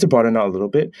just to broaden out a little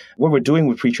bit, what we're doing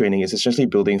with pre-training is essentially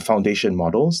building foundation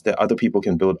models that other people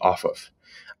can build off of.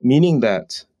 Meaning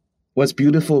that what's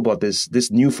beautiful about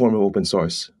this new form of open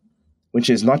source, which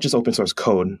is not just open source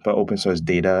code, but open source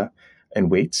data and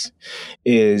weights,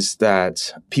 is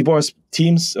that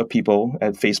teams of people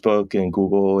at Facebook and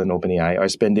Google and OpenAI are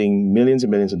spending millions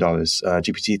and millions of dollars.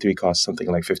 GPT-3 costs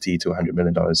something like $50 to $100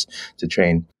 million to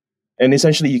train. And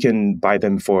essentially you can buy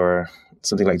them for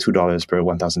something like $2 per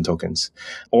 1,000 tokens,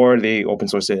 or they open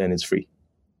source it and it's free,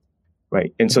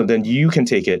 right? And so then you can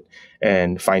take it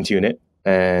and fine tune it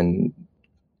and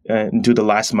do the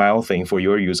last mile thing for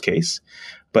your use case.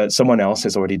 But someone else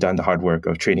has already done the hard work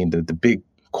of training the big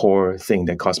core thing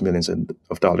that costs millions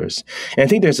of dollars. And I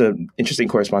think there's an interesting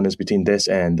correspondence between this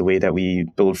and the way that we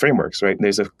build frameworks, right?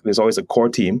 There's always a core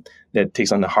team that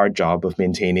takes on the hard job of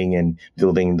maintaining and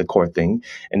building the core thing.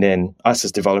 And then us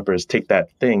as developers take that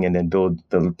thing and then build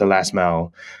the last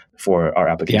mile for our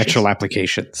applications. The actual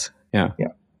applications. Yeah. Yeah.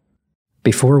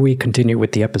 Before we continue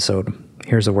with the episode,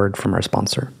 here's a word from our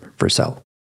sponsor, Vercel.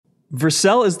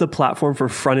 Vercel is the platform for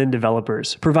front-end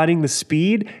developers, providing the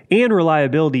speed and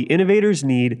reliability innovators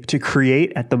need to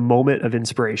create at the moment of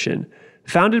inspiration.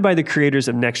 Founded by the creators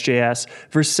of Next.js,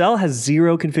 Vercel has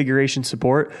zero configuration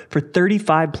support for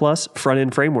 35 plus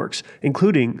front-end frameworks,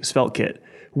 including SvelteKit.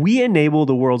 We enable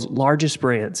the world's largest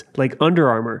brands like Under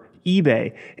Armour,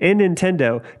 eBay, and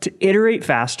Nintendo to iterate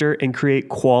faster and create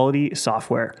quality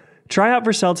software. Try out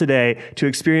Vercel today to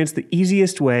experience the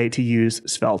easiest way to use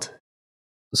Svelte.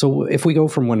 So if we go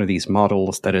from one of these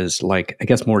models that is like, I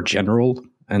guess, more general,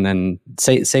 and then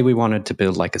say we wanted to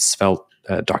build like a Svelte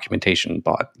documentation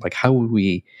bot, like how would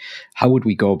we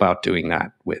go about doing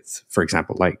that with, for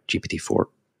example, like GPT-4?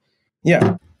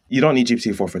 Yeah, you don't need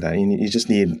GPT-4 for that. You just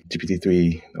need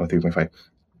GPT-3 or 3.5.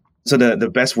 So the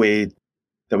best way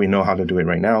that we know how to do it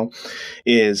right now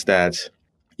is that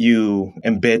you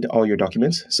embed all your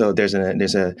documents. So there's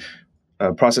a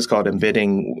process called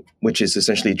embedding, which is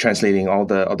essentially translating all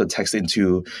the text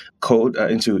into code,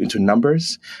 into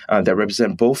numbers that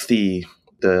represent both the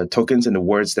tokens and the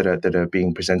words that are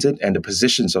being presented and the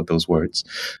positions of those words,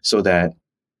 so that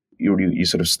you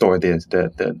sort of store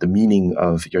the meaning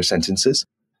of your sentences.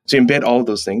 So you embed all of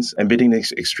those things. Embedding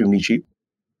is extremely cheap.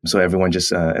 So everyone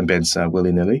just embeds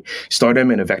willy-nilly. Store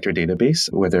them in a vector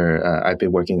database, whether I've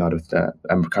been working out of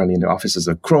I'm currently in the offices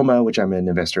of Chroma, which I'm an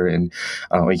investor in,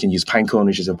 or you can use Pinecone,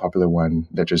 which is a popular one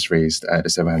that just raised at a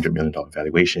 $700 million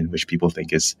valuation, which people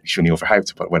think is extremely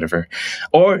overhyped, but whatever.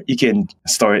 Or you can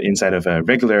store it inside of a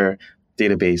regular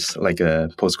database like a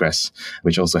Postgres,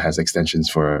 which also has extensions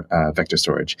for vector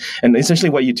storage. And essentially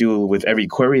what you do with every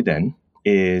query then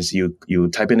is you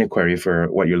type in a query for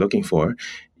what you're looking for.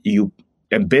 You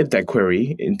embed that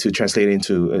query translate it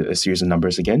into a series of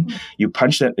numbers again. You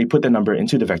put the number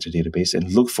into the vector database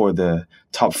and look for the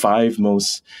top 5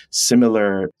 most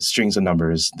similar strings of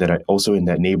numbers that are also in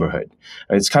that neighborhood.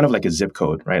 It's kind of like a zip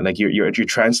code, right? Like you're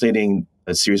translating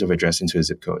a series of address into a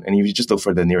zip code, and you just look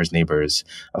for the nearest neighbors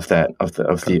of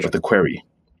the query.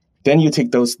 Then you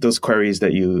take those queries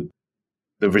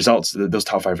the results, those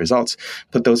top 5 results,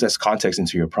 put those as context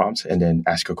into your prompt, and then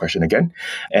ask your question again.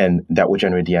 And that will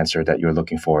generate the answer that you're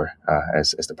looking for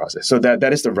as the process. So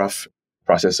that is the rough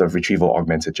process of retrieval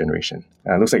augmented generation.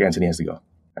 Looks like Anthony has to go.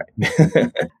 All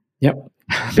right. Yep.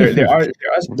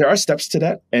 there are steps to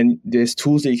that, and there's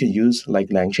tools that you can use like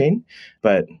LangChain,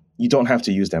 but you don't have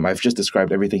to use them. I've just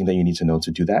described everything that you need to know to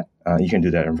do that. You can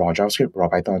do that in raw JavaScript, raw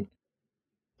Python,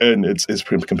 and it's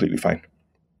completely fine.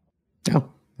 Yeah.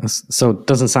 So it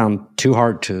doesn't sound too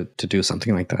hard to do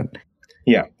something like that.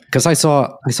 Yeah, because I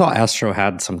saw Astro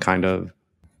had some kind of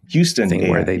Houston thing AI,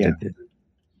 where they did it.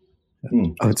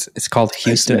 Oh, it's called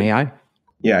Houston AI.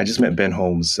 Yeah, I just met Ben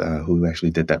Holmes, who actually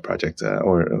did that project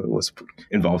or was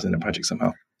involved in the project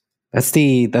somehow. That's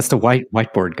the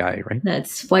whiteboard guy, right?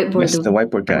 That's whiteboard. Yes, the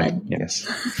whiteboard guy. Yeah. Yes,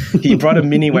 he brought a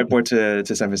mini whiteboard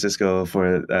to San Francisco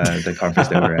for the conference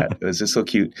that we're at. It was just so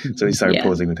cute. So he started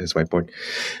posing with his whiteboard.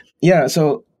 Yeah,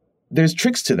 so there's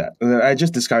tricks to that. I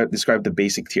just described the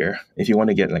basic tier. If you want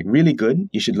to get like really good,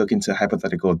 you should look into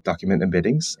hypothetical document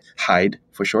embeddings, HYDE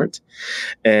for short.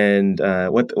 And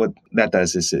what that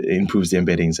does is it improves the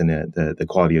embeddings and the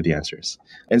quality of the answers.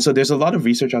 And so there's a lot of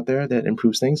research out there that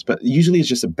improves things, but usually it's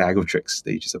just a bag of tricks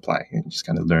that you just apply and you just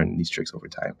kind of learn these tricks over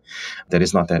time. That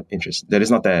is not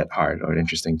that hard or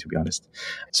interesting, to be honest.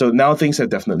 So now things have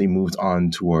definitely moved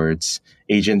on towards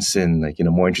agents and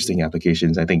more interesting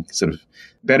applications. I think sort of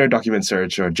better document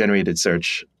search or generated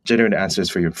answers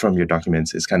from your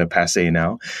documents is kind of passe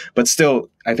now. But still,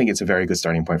 I think it's a very good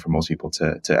starting point for most people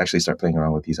to actually start playing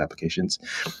around with these applications.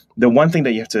 The one thing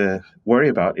that you have to worry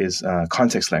about is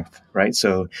context length, right?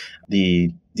 So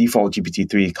the default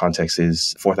GPT-3 context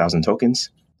is 4,000 tokens.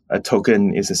 A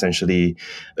token is essentially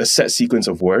a set sequence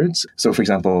of words. So for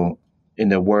example, in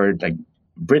the word like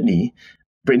Brittany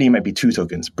might be 2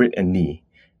 tokens, Brit and knee,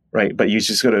 right? But you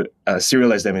just got to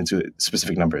serialize them into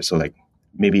specific numbers. So like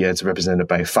maybe it's represented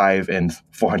by 5 and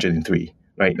 403,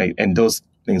 right? And those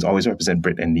things always represent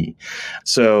Brit and knee.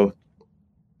 So,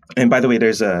 and by the way,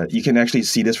 you can actually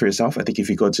see this for yourself. I think if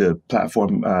you go to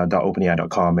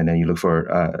platform.openai.com and then you look for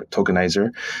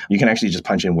tokenizer, you can actually just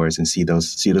punch in words and see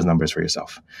those numbers for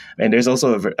yourself. And there's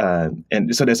also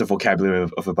there's a vocabulary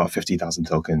of about 50,000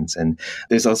 tokens. And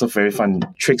there's also very fun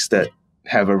tricks that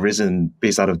have arisen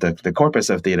based out of the corpus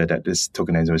of data that this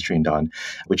tokenizer was trained on,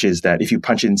 which is that if you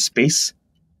punch in space,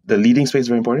 the leading space is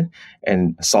very important,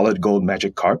 and solid gold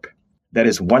magic carp, that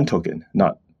is 1 token,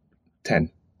 not 10,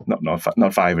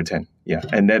 not 5 or 10. Yeah,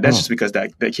 and that's just because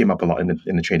that came up a lot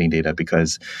in the training data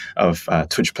because of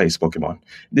Twitch plays Pokemon.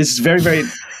 This is very, very,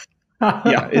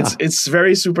 yeah, it's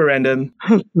very super random.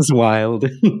 It's wild.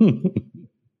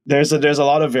 There's a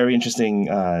lot of very interesting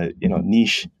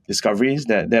niche discoveries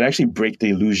that actually break the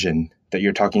illusion that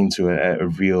you're talking to a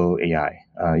real AI.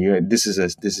 This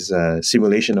is a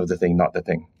simulation of the thing, not the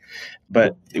thing.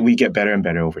 But we get better and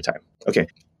better over time. Okay,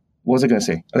 what was I going to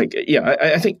say?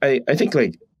 I think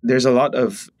like there's a lot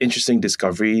of interesting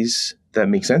discoveries that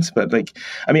make sense. But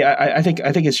I think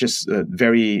it's just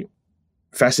very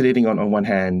fascinating on one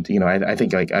hand. I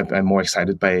think like I'm more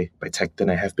excited by tech than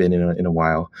I have been in a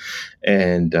while,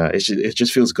 and it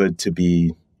just feels good to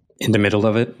be in the middle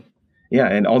of it. Yeah,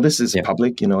 and all this is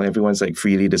public. Everyone's like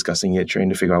freely discussing it, trying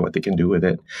to figure out what they can do with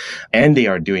it, and they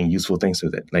are doing useful things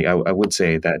with it. Like I would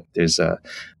say that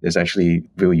there's actually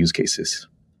real use cases.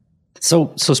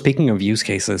 So speaking of use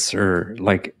cases, or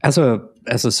like as a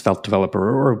Svelte developer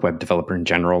or a web developer in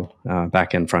general,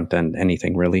 back end, front end,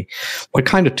 anything really, what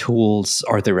kind of tools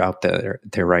are there out there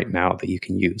right now that you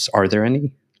can use? Are there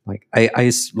any? Like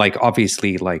I like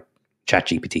obviously like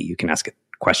ChatGPT, you can ask it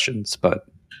questions, but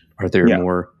are there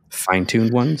more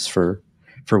fine-tuned ones for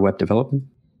web development?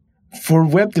 For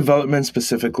web development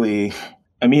specifically,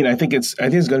 I think it's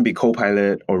going to be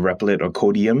Copilot or Replit or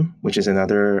Codium, which is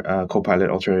another Copilot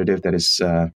alternative that is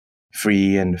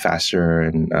free and faster,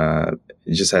 and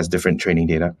it just has different training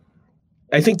data.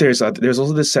 I think there's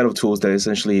also this set of tools that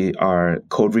essentially are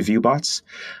code review bots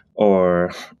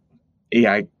or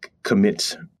AI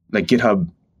commit, like GitHub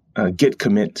Git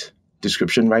commit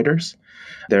description writers.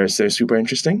 They're super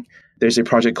interesting. There's a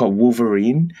project called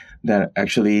Wolverine that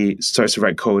actually starts to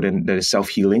write code and that is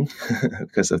self-healing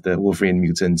because of the Wolverine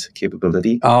mutant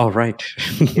capability. Oh, right.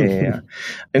 Yeah.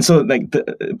 And so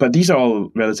but these are all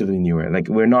relatively newer. Like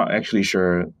we're not actually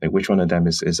sure like which one of them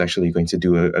is actually going to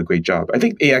do a great job. I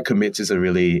think AI commits is a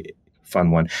really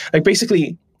fun one. Like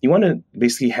basically, you want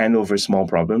to hand over small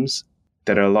problems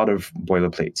that are a lot of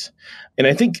boilerplates. And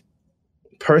I think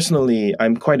personally,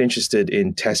 I'm quite interested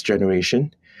in test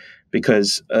generation,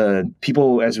 because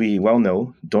people, as we well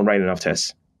know, don't write enough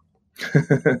tests.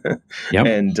 Yep.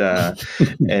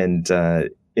 And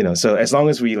so as long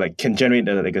as we can generate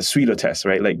a suite of tests,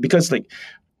 right? Because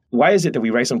why is it that we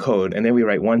write some code and then we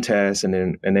write one test and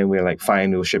then we're like,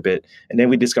 fine, we'll ship it, and then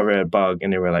we discover a bug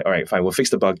and then we're like, all right, fine, we'll fix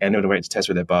the bug and then we'll write the test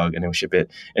with that bug and then we'll ship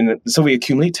it, and so we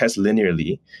accumulate tests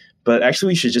linearly. But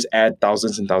actually, we should just add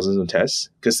thousands and thousands of tests,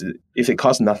 because if it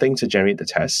costs nothing to generate the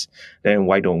tests, then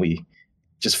why don't we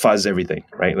just fuzz everything,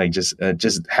 right? Like just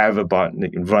have a bot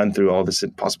run through all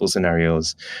the possible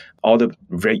scenarios, all the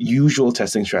usual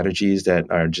testing strategies that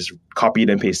are just copied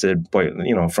and pasted,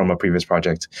 from a previous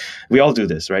project. We all do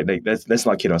this, right? Like let's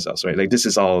not kid ourselves, right? Like this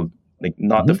is all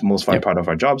not the most fun part of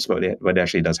our jobs, but it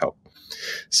actually does help.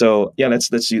 So yeah,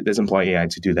 let's employ AI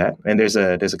to do that. And there's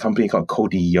a company called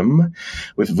Codium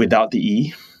without the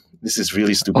E. This is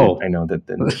really stupid. Oh. I know.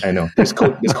 There's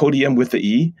Codium with the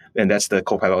E, and that's the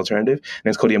Copilot alternative. And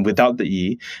there's Codium without the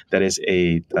E. That is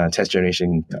a test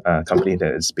generation company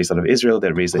that is based out of Israel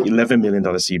that raised an $11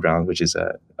 million seed round, which is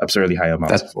an absurdly high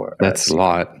amount. That's a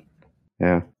lot.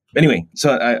 Yeah. Anyway,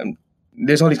 so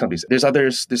there's all these companies. There's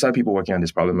other people working on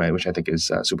this problem, which I think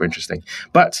is super interesting.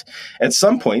 But at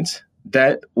some point,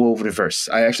 that will reverse.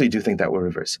 I actually do think that will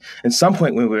reverse. At some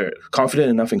point, when we're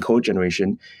confident enough in code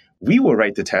generation, we will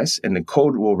write the test, and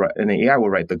the AI will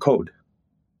write the code,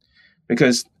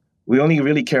 because we only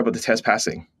really care about the test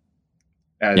passing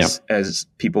as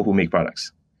people who make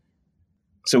products.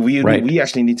 So we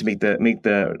actually need to make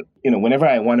the whenever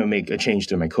I want to make a change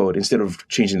to my code, instead of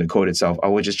changing the code itself, I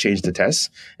will just change the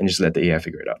tests and just let the AI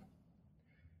figure it out.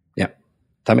 Yeah,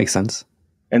 that makes sense.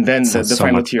 And then the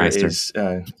final tier is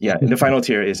the final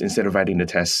tier is, instead of writing the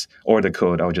tests or the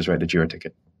code, I'll just write the Jira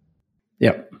ticket.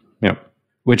 Yep.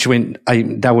 Which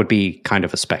that would be kind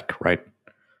of a spec, right?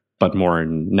 But more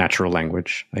in natural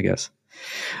language, I guess.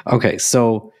 Okay,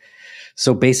 so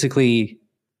basically,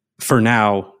 for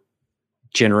now,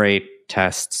 generate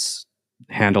tests,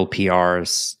 handle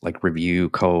PRs, like review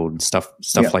code, stuff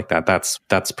like that.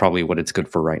 That's probably what it's good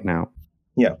for right now.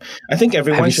 Yeah, I think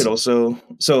everyone should also.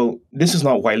 So this is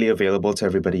not widely available to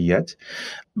everybody yet,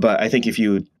 but I think if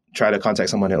you try to contact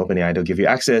someone at OpenAI, they'll give you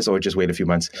access, or just wait a few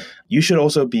months. You should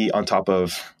also be on top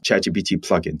of ChatGPT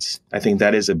plugins. I think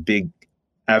that is a big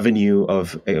avenue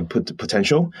of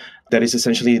potential. That is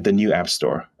essentially the new App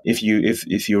Store. If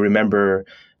you remember,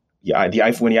 when the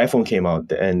iPhone came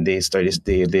out and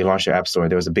they launched their App Store,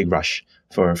 there was a big rush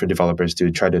for developers to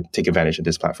try to take advantage of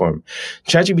this platform.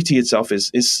 ChatGPT itself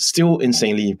is still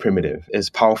insanely primitive, as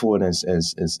powerful and as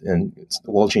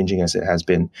world-changing as it has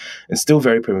been. It's still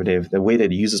very primitive. The way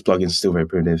that it uses plugins is still very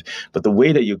primitive. But the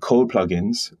way that you code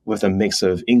plugins with a mix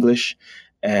of English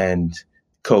and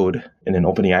code in an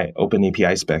open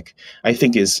API spec, I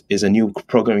think is a new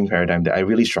programming paradigm that I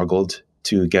really struggled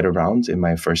to get around in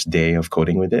my first day of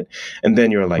coding with it. And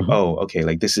then you're like, oh, okay,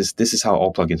 like this is how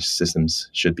all plugin systems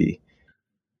should be.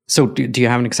 So do you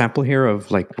have an example here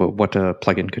of like what a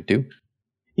plugin could do?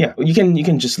 Yeah, you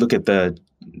can just look at the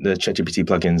the ChatGPT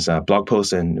plugins blog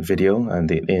posts and video, and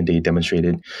they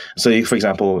demonstrated. So, for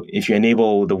example, if you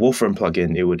enable the Wolfram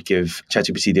plugin, it would give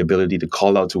ChatGPT the ability to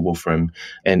call out to Wolfram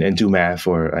and do math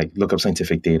or like look up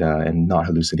scientific data and not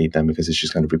hallucinate them because it's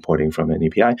just kind of reporting from an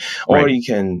API. Or you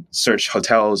can search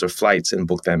hotels or flights and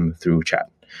book them through chat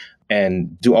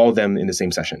and do all of them in the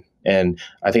same session. And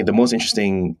I think the most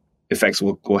interesting effects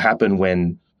will happen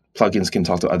when plugins can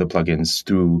talk to other plugins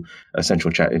through a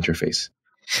central chat interface.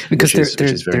 Because which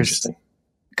is very interesting.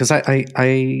 Because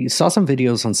I saw some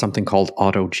videos on something called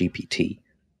Auto GPT.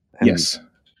 Yes.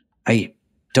 I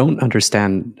don't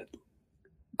understand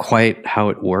quite how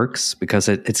it works because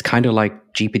it's kind of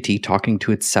like GPT talking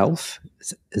to itself.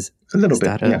 Is a little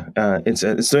bit,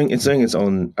 it's doing its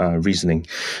own reasoning.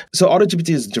 So Auto GPT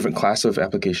is a different class of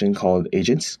application called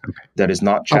agents that is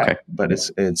not chat, but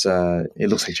it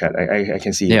looks like chat. I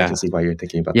can see why you're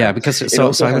thinking about that. Yeah, because it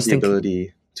also has the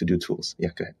ability to do tools. Yeah,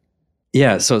 go ahead.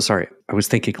 Yeah, so sorry, I was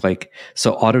thinking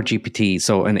so Auto GPT,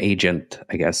 so an agent,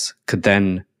 I guess, could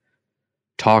then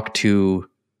talk to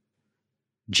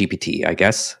GPT, I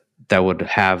guess, that would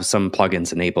have some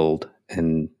plugins enabled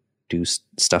and do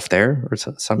stuff there or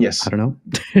something. Yes. I don't know.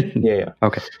 Yeah.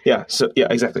 Okay. Yeah. So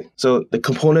exactly. So the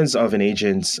components of an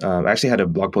agent, I actually had a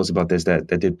blog post about this that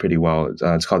did pretty well.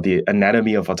 It's called The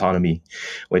Anatomy of Autonomy,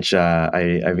 which I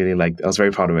really liked. I was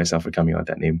very proud of myself for coming out with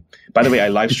that name. By the way, I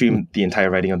live streamed the entire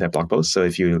writing of that blog post. So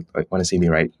if you want to see me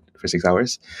write for 6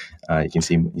 hours, you can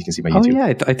see my YouTube. Oh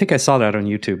yeah, I think I saw that on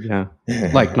YouTube. Yeah,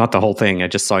 like not the whole thing. I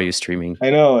just saw you streaming. I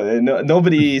know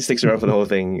nobody sticks around for the whole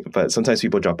thing, but sometimes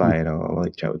people drop by and I'll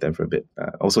like chat with them for a bit.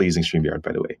 Also using StreamYard,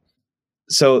 by the way.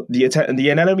 So the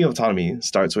anatomy of autonomy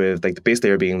starts with like the base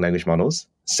layer being language models,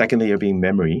 second layer being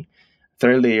memory,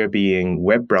 third layer being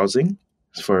web browsing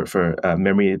for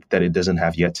memory that it doesn't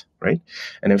have yet, right?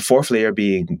 And then fourth layer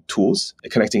being tools,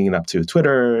 connecting it up to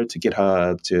Twitter, to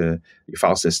GitHub, to your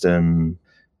file system,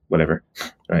 whatever,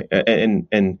 right?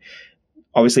 And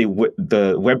obviously,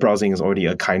 the web browsing is already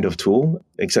a kind of tool,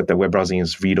 except that web browsing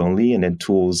is read-only, and then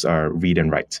tools are read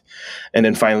and write. And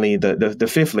then finally, the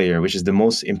fifth layer, which is the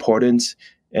most important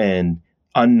and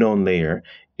unknown layer,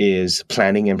 is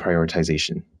planning and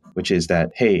prioritization, which is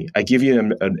that, hey, I give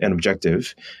you an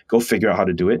objective, go figure out how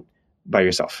to do it by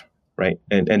yourself, right?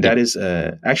 And that is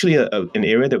actually an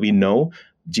area that we know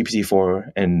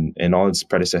GPT-4 and all its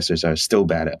predecessors are still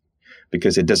bad at,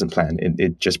 because it doesn't plan.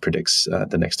 It just predicts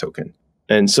the next token.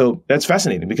 And so that's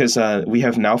fascinating because we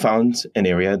have now found an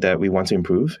area that we want to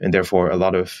improve. And therefore, a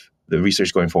lot of the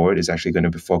research going forward is actually going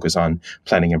to focus on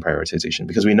planning and prioritization,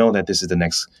 because we know that this is the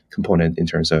next component in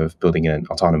terms of building an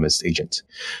autonomous agent.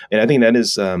 And I think that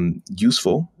is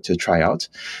useful to try out,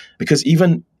 because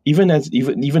even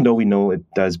though we know it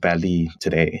does badly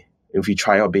today, if we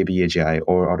try out Baby AGI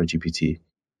or AutoGPT,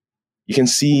 you can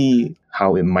see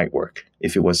how it might work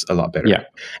if it was a lot better. Yeah.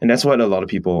 And that's what a lot of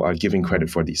people are giving credit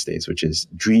for these days, which is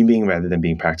dreaming rather than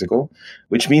being practical,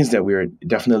 which means that we're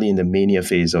definitely in the mania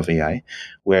phase of AI,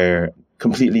 where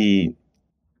completely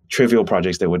trivial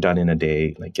projects that were done in a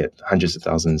day like get hundreds of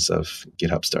thousands of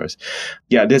GitHub stars.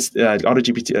 Yeah, this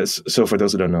AutoGPT. So for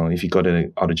those who don't know, if you go to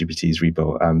AutoGPT's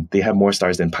repo, they have more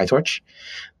stars than PyTorch,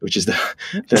 which is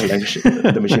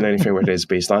the machine learning framework that it's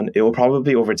based on. It will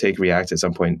probably overtake React at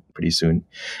some point pretty soon,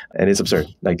 and it's absurd.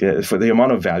 Like for the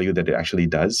amount of value that it actually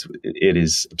does, it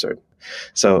is absurd.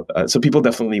 So people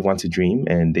definitely want to dream,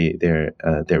 and they're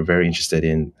very interested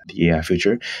in the AI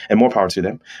future, and more power to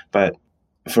them. But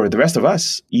for the rest of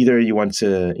us, either you want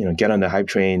to get on the hype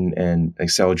train and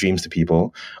like sell dreams to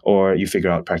people, or you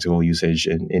figure out practical usage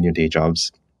in your day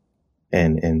jobs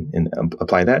and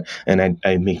apply that. And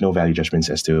I make no value judgments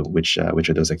as to which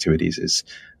of those activities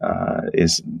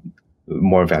is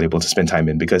more valuable to spend time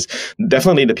in, because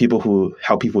definitely the people who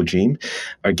help people dream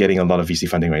are getting a lot of VC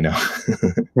funding right now.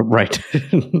 Right.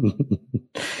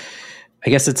 I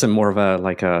guess it's more of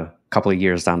a couple of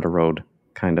years down the road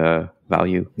kind of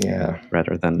value,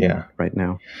 rather than right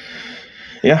now.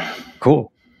 Yeah,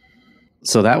 cool.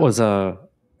 So that was a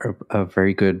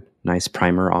very good, nice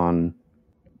primer on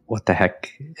what the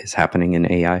heck is happening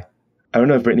in AI. I don't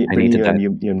know if Brittany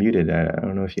you're muted. I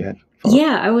don't know if you had.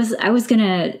 Yeah, I was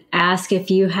gonna ask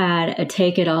if you had a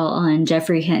take at all on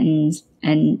Geoffrey Hinton's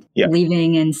and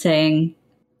leaving and saying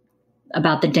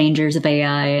about the dangers of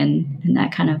AI and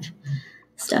that kind of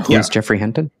stuff. Who's Geoffrey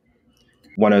Hinton?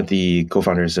 One of the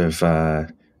co-founders of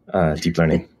deep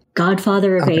learning.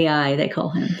 Godfather of AI, they call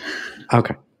him.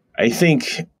 Okay. I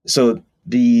think, so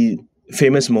the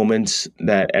famous moments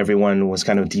that everyone was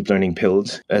kind of deep learning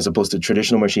pilled, as opposed to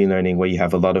traditional machine learning, where you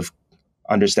have a lot of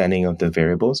understanding of the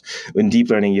variables. In deep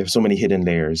learning, you have so many hidden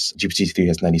layers. GPT-3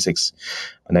 has 96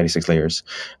 layers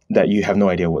that you have no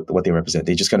idea what they represent.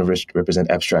 They just kind of represent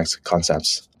abstract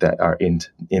concepts that are in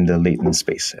the latent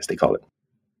space, as they call it.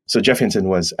 So Jeff Hinton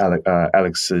was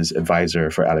Alex's advisor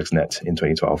for AlexNet in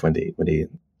 2012 when they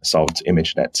solved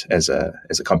ImageNet as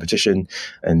a competition,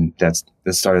 and that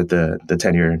started the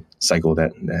 10-year cycle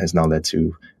that has now led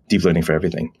to deep learning for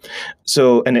everything.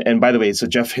 So and by the way, so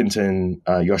Jeff Hinton,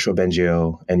 Yoshua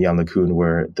Bengio, and Jan LeCun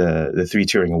were the 3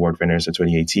 Turing Award winners of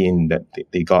 2018 that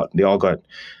they all got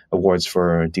awards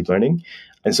for deep learning,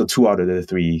 and so 2 out of the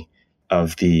 3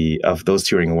 of those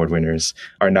Turing Award winners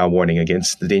are now warning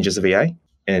against the dangers of AI.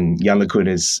 And Jan LeCun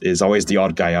is always the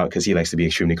odd guy out because he likes to be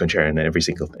extremely contrarian in every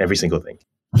single thing.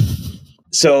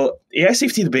 So AI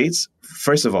safety debates,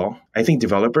 first of all, I think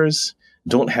developers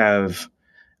don't have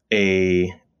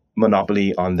a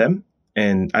monopoly on them.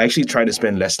 And I actually try to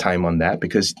spend less time on that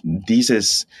because this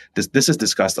is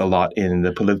discussed a lot in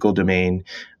the political domain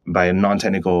by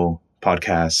non-technical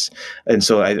podcasts. And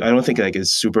so I don't think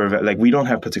it's super, we don't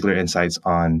have particular insights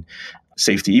on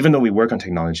safety. Even though we work on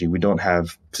technology, we don't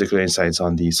have particular insights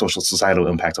on the social societal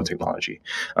impact of technology.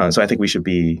 So I think we should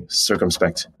be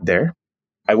circumspect there.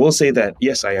 I will say that,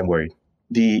 yes, I am worried.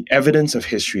 The evidence of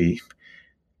history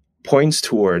points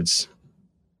towards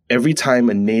every time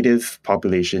a native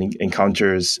population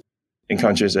encounters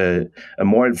a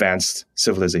more advanced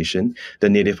civilization, the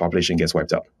native population gets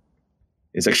wiped out.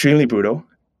 It's extremely brutal.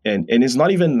 And it's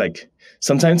not even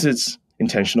sometimes it's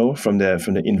intentional from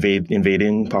the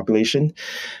invading population,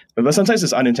 but sometimes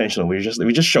it's unintentional. We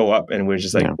just show up and we're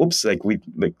just oops, we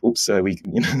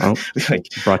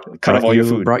cut off all your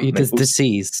food. Brought you this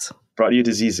disease. Brought you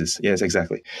diseases. Yes,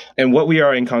 exactly. And what we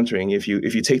are encountering, if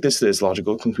you take this to its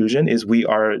logical conclusion, is we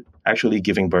are actually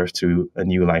giving birth to a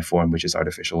new life form, which is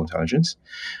artificial intelligence.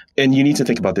 And you need to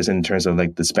think about this in terms of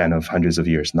the span of hundreds of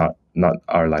years, not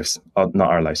our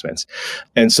lifespans.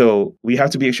 And so we have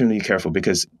to be extremely careful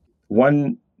because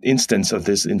one instance of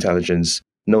this intelligence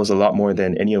knows a lot more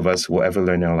than any of us will ever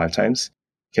learn in our lifetimes,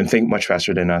 can think much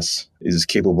faster than us, is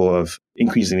capable of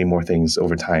increasingly more things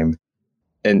over time.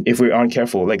 And if we aren't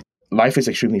careful, life is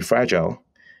extremely fragile,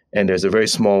 and there's a very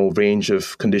small range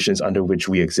of conditions under which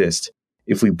we exist.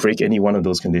 If we break any one of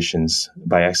those conditions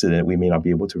by accident, we may not be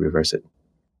able to reverse it.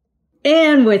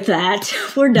 And with that,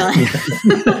 we're done.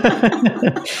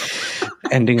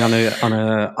 Ending on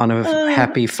a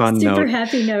happy, fun note. Super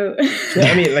happy note.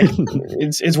 Yeah, I mean,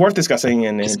 it's worth discussing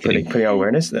and putting our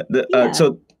awareness.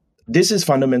 So this is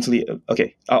fundamentally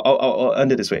okay. I'll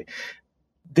end it this way.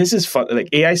 This is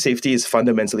AI safety is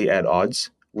fundamentally at odds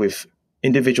with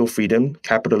individual freedom,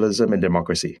 capitalism, and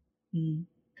democracy,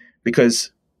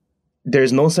 because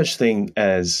there's no such thing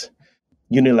as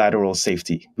unilateral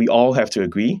safety. We all have to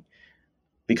agree.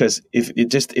 Because if it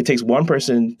takes one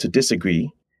person to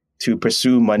disagree, to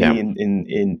pursue money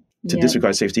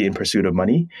disregard safety in pursuit of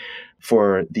money,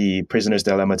 for the prisoner's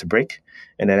dilemma to break,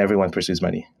 and then everyone pursues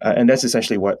money. And that's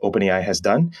essentially what OpenAI has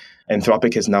done.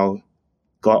 Anthropic has now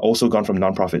also gone from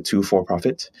nonprofit to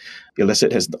for-profit.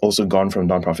 Illicit has also gone from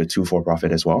nonprofit to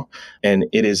for-profit as well. And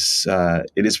it is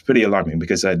pretty alarming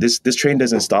because this train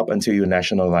doesn't stop until you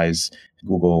nationalize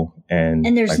Google and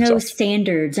there's Microsoft. No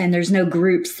standards and there's no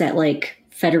groups that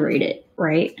federate it,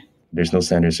 right? There's no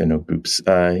standards and no groups.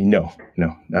 No,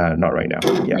 not right now.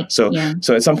 Yeah. So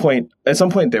at some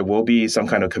point there will be some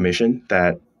kind of commission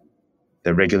that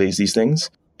regulates these things,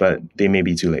 but they may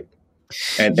be too late.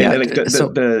 And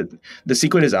the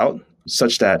secret is out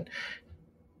such that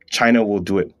China will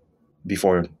do it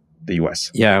before the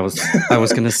US. Yeah, I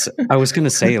was gonna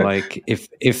say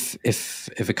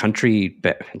if a country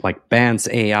bans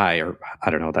AI, or I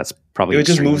don't know, that's probably it would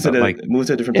just move to a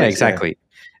different place. Yeah, exactly. Yeah.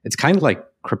 It's kind of like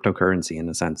cryptocurrency in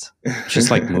a sense. It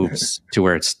just moves to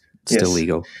where it's still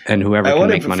legal, and whoever can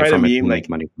make money from it can make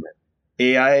money from it.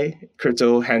 AI,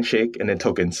 crypto, handshake, and then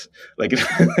tokens. Yeah.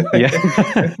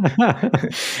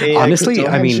 AI, honestly,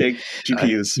 crypto, I mean, handshake,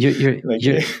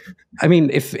 GPUs. I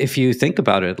mean, if you think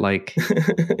about it,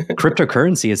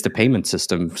 cryptocurrency is the payment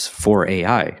systems for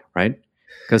AI, right?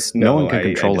 Because no one can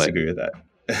control it. I disagree with that.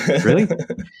 Really?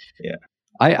 Yeah.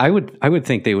 I would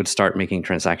think they would start making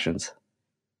transactions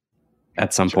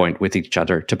at some point with each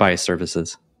other to buy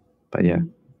services. But yeah,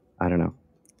 I don't know.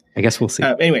 I guess we'll see.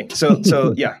 Anyway,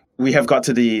 so yeah, we have got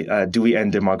to the do we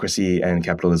end democracy and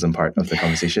capitalism part of the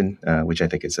conversation, which I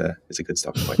think is a good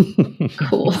stopping point.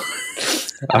 Cool.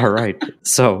 All right.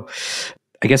 So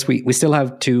I guess we still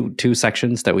have two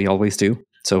sections that we always do.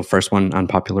 So first one,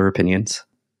 unpopular opinions.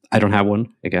 I don't have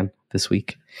one again this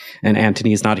week. And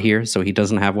Anthony is not here, so he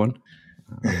doesn't have one.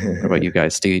 What about you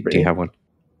guys? Do you have one?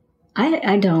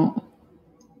 I don't.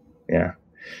 Yeah.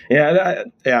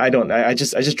 I don't. I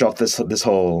just dropped this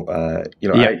whole.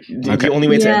 The only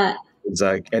way to is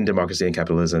end democracy and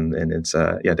capitalism, and it's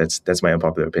that's my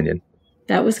unpopular opinion.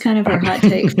 That was kind of our hot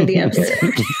take for the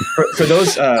episode. for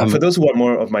those who want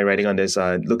more of my writing on this,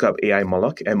 look up AI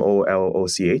Moloch,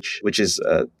 MOLOCH, which is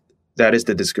that is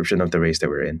the description of the race that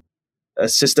we're in, a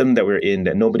system that we're in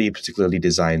that nobody particularly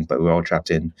designed, but we're all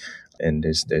trapped in, and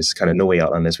there's kind of no way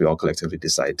out unless we all collectively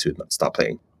decide to not stop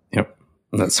playing. Yep,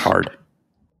 that's hard.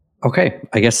 Okay,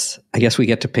 I guess we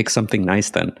get to pick something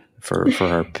nice then for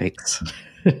our picks.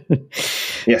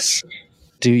 Yes.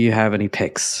 Do you have any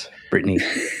picks, Brittany?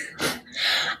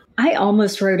 I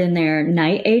almost wrote in there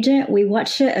Night Agent. We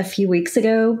watched it a few weeks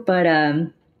ago, but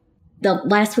the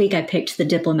last week I picked The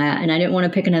Diplomat, and I didn't want to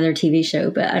pick another TV show,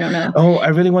 but I don't know. Oh, I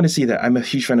really want to see that. I'm a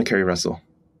huge fan of Kerry Russell.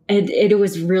 It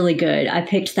was really good. I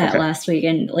picked that last week,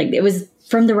 and it was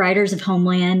from the writers of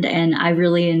Homeland, and I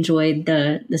really enjoyed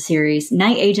the series.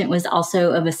 Night Agent was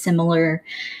also of a similar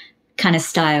kind of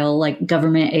style, like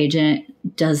government agent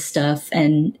does stuff,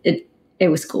 and it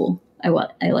was cool. I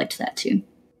liked that too.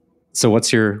 So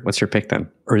what's your pick then,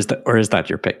 or is that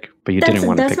your pick? But you didn't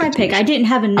want to pick. That's my pick. I didn't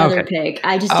have another pick.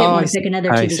 I just didn't want to pick another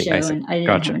TV show, and I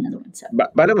didn't have another one. So.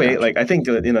 By the way, I think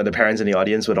the parents in the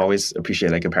audience would always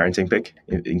appreciate a parenting pick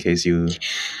in case you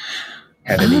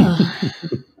had any.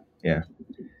 Yeah.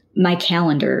 My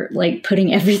calendar,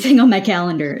 putting everything on my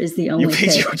calendar is the only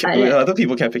pick. Other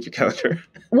people can't pick your calendar.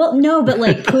 Well, no, but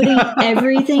putting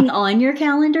everything on your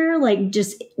calendar,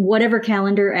 just whatever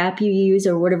calendar app you use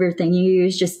or whatever thing you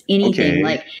use, just anything,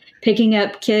 picking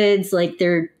up kids,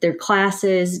 their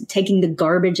classes, taking the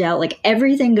garbage out,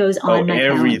 everything goes on my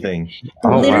everything.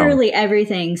 calendar. Literally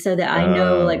everything, so that I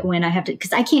know when I have to,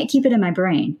 because I can't keep it in my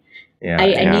brain. Yeah,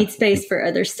 I need space for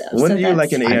other stuff. Wouldn't you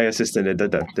like an AI assistant that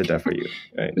did that for you?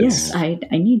 Right? Yes, I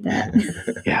need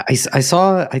that. Yeah, I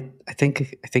saw. I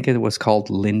think it was called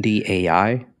Lindy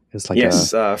AI. It's Flo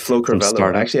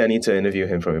Corvello. Actually, I need to interview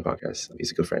him for my podcast.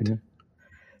 He's a good friend. Yeah.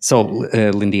 So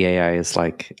Lindy AI is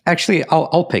actually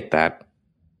I'll pick that.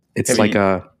 It's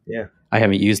I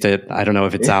haven't used it. I don't know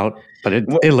if it's out, but it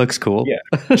looks cool.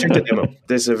 Yeah, check the demo.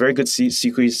 There's a very good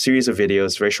series of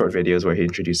videos, very short videos where he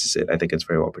introduces it. I think it's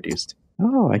very well produced.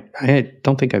 Oh, I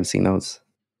don't think I've seen those,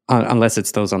 unless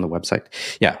it's those on the website.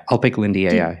 Yeah, I'll pick Lindy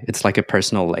AI. It's like a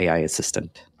personal AI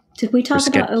assistant. Did we talk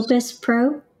about Opus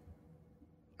Pro?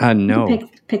 No. Did you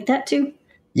pick that too?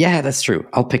 Yeah, that's true.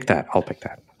 I'll pick that.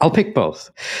 I'll pick both.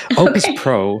 Opus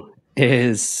Pro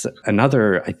is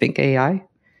another, I think, AI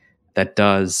that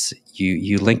does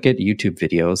you link it YouTube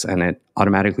videos and it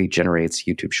automatically generates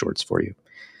YouTube shorts for you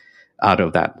out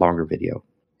of that longer video.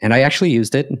 And I actually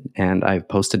used it, and I've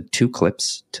posted 2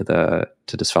 clips to the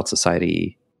Svelte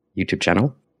Society YouTube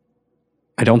channel.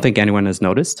 I don't think anyone has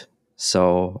noticed,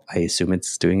 so I assume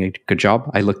it's doing a good job.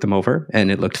 I looked them over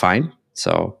and it looked fine.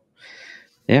 So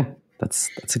yeah, that's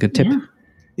a good tip.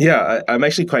 Yeah, I'm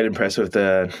actually quite impressed with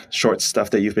the short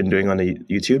stuff that you've been doing on the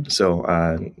YouTube. So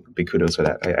big kudos for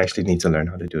that. I actually need to learn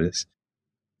how to do this.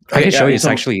 I can show you. It's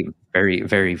actually very,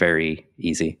 very, very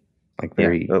easy.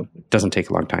 Doesn't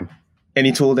take a long time.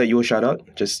 Any tool that you will shout out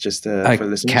just for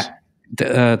listeners?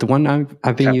 The one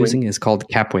I've been using is called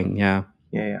Capwing. Yeah.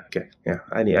 Yeah. Okay. Yeah.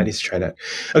 I need to try that.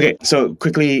 Okay. So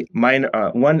quickly, mine.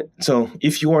 So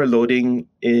if you are loading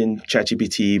in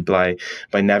ChatGPT by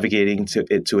navigating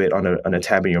to it on a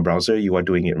tab in your browser, you are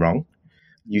doing it wrong.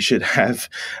 You should have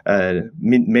a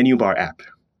menu bar app.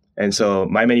 And so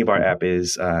my menu bar app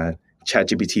is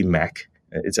ChatGPT Mac.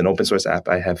 It's an open source app.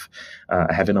 I have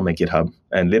it on my GitHub,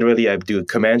 and literally I do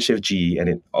Command-Shift-G, and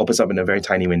it opens up in a very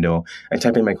tiny window. I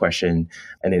type in my question,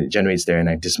 and it generates there, and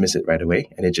I dismiss it right away,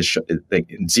 and it just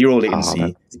zero latency.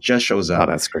 It just shows up. Oh,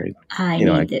 that's great. I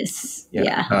need this.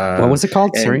 Yeah. What was it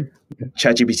called? Sorry.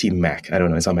 ChatGPT Mac. I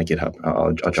don't know. It's on my GitHub.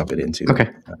 I'll drop it into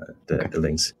the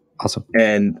links. Awesome.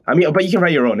 And but you can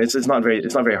write your own. It's not very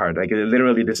hard.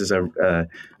 Literally, this is a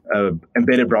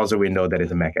embedded browser window that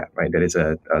is a Mac app, right? That is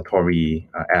a Tori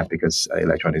app because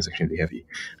electronics is extremely heavy,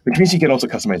 which means you can also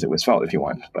customize it with Svelte if you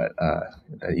want, but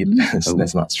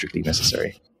that's not strictly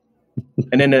necessary.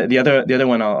 And then the other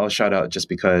one I'll shout out just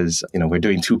because we're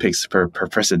doing 2 picks per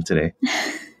person today.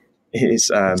 Is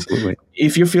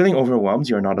if you're feeling overwhelmed,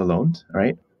 you're not alone,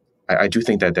 right? I do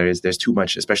think that there's too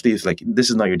much, especially if this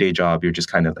is not your day job. You're just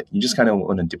kind of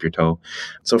want to dip your toe.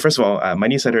 So first of all, my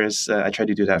newsletter is I try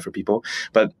to do that for people,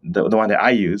 but the one that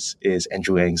I use is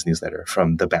Andrew Ng's newsletter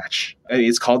from The Batch.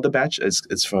 It's called The Batch.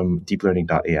 It's from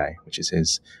deeplearning.ai, which is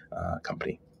his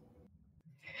company.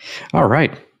 All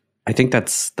right, I think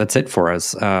that's it for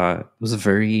us. It was a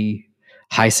very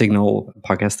high signal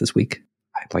podcast this week.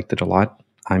 I liked it a lot.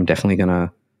 I'm definitely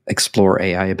gonna explore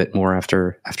AI a bit more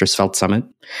after Svelte Summit.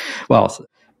 Well,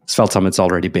 Svelte Summit's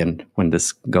already been when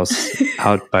this goes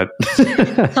out, but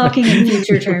talking in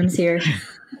future terms here.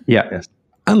 Yeah, yes.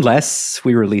 Unless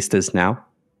we release this now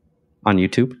on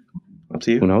YouTube. Up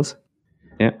to you. Who knows?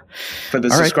 Yeah. For the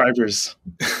subscribers.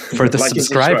 For the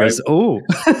subscribers. Oh.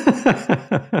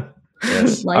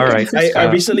 Yes. All right. I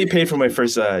recently paid for my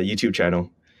first YouTube channel.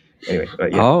 Anyway.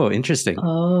 Yeah. Oh, interesting.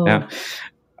 Oh. Yeah.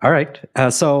 All right.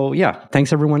 So yeah,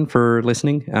 thanks everyone for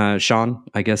listening. Sean,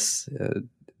 I guess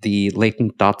the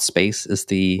Latent.Space is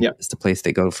the place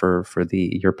they go for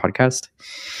your podcast.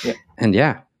 Yeah. And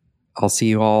yeah, I'll see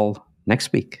you all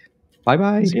next week.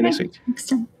 Bye-bye. See you next week. Next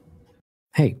time.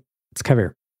 Hey, it's Kev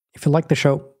here. If you like the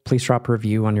show, please drop a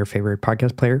review on your favorite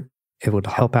podcast player. It would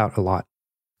help out a lot.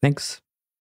 Thanks.